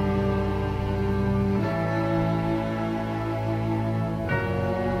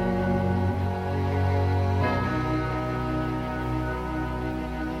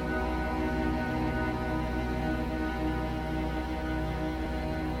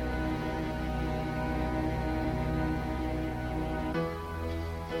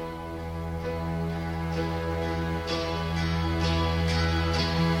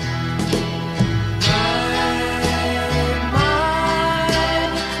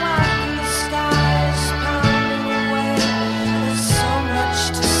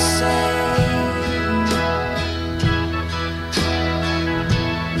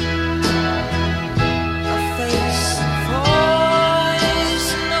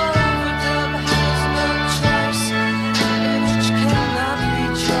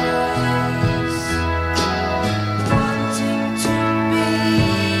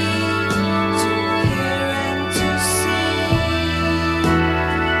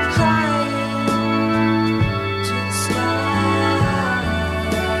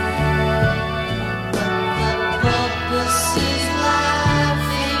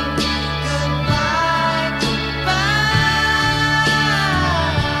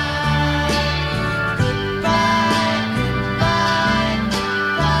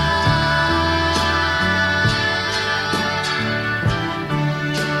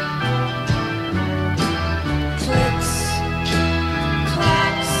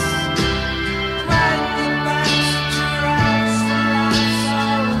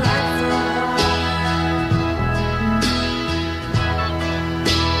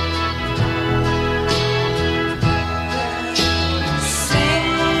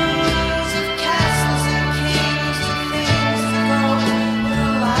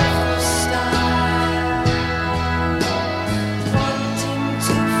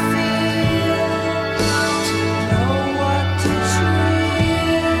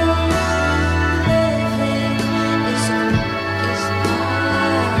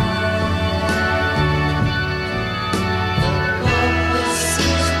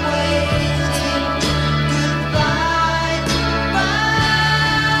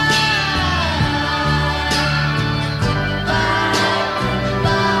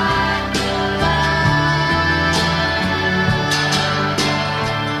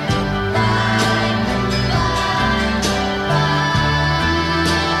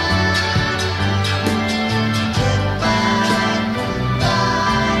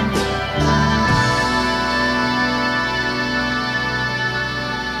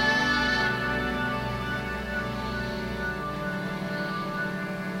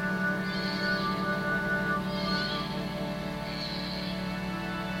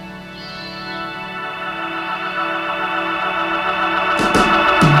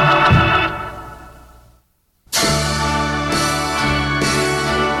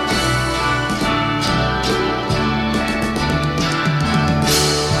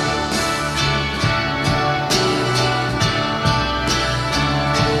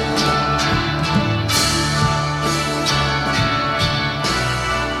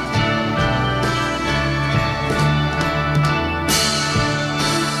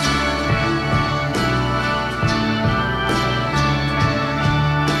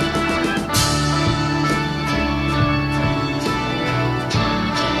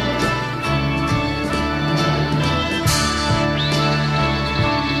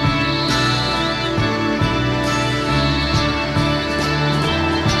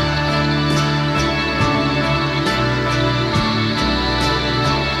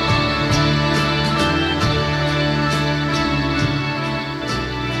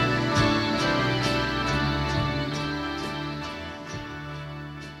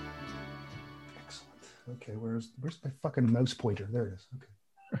 Where's my fucking mouse pointer? There it is. Okay.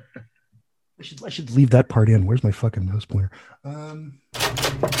 I should leave that part in. Where's my fucking mouse pointer?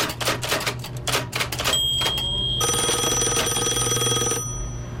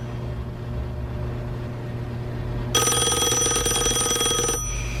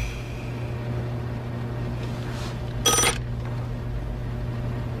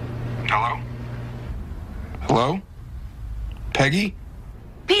 Hello? Hello? Peggy?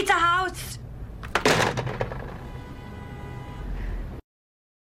 Pizza Hut!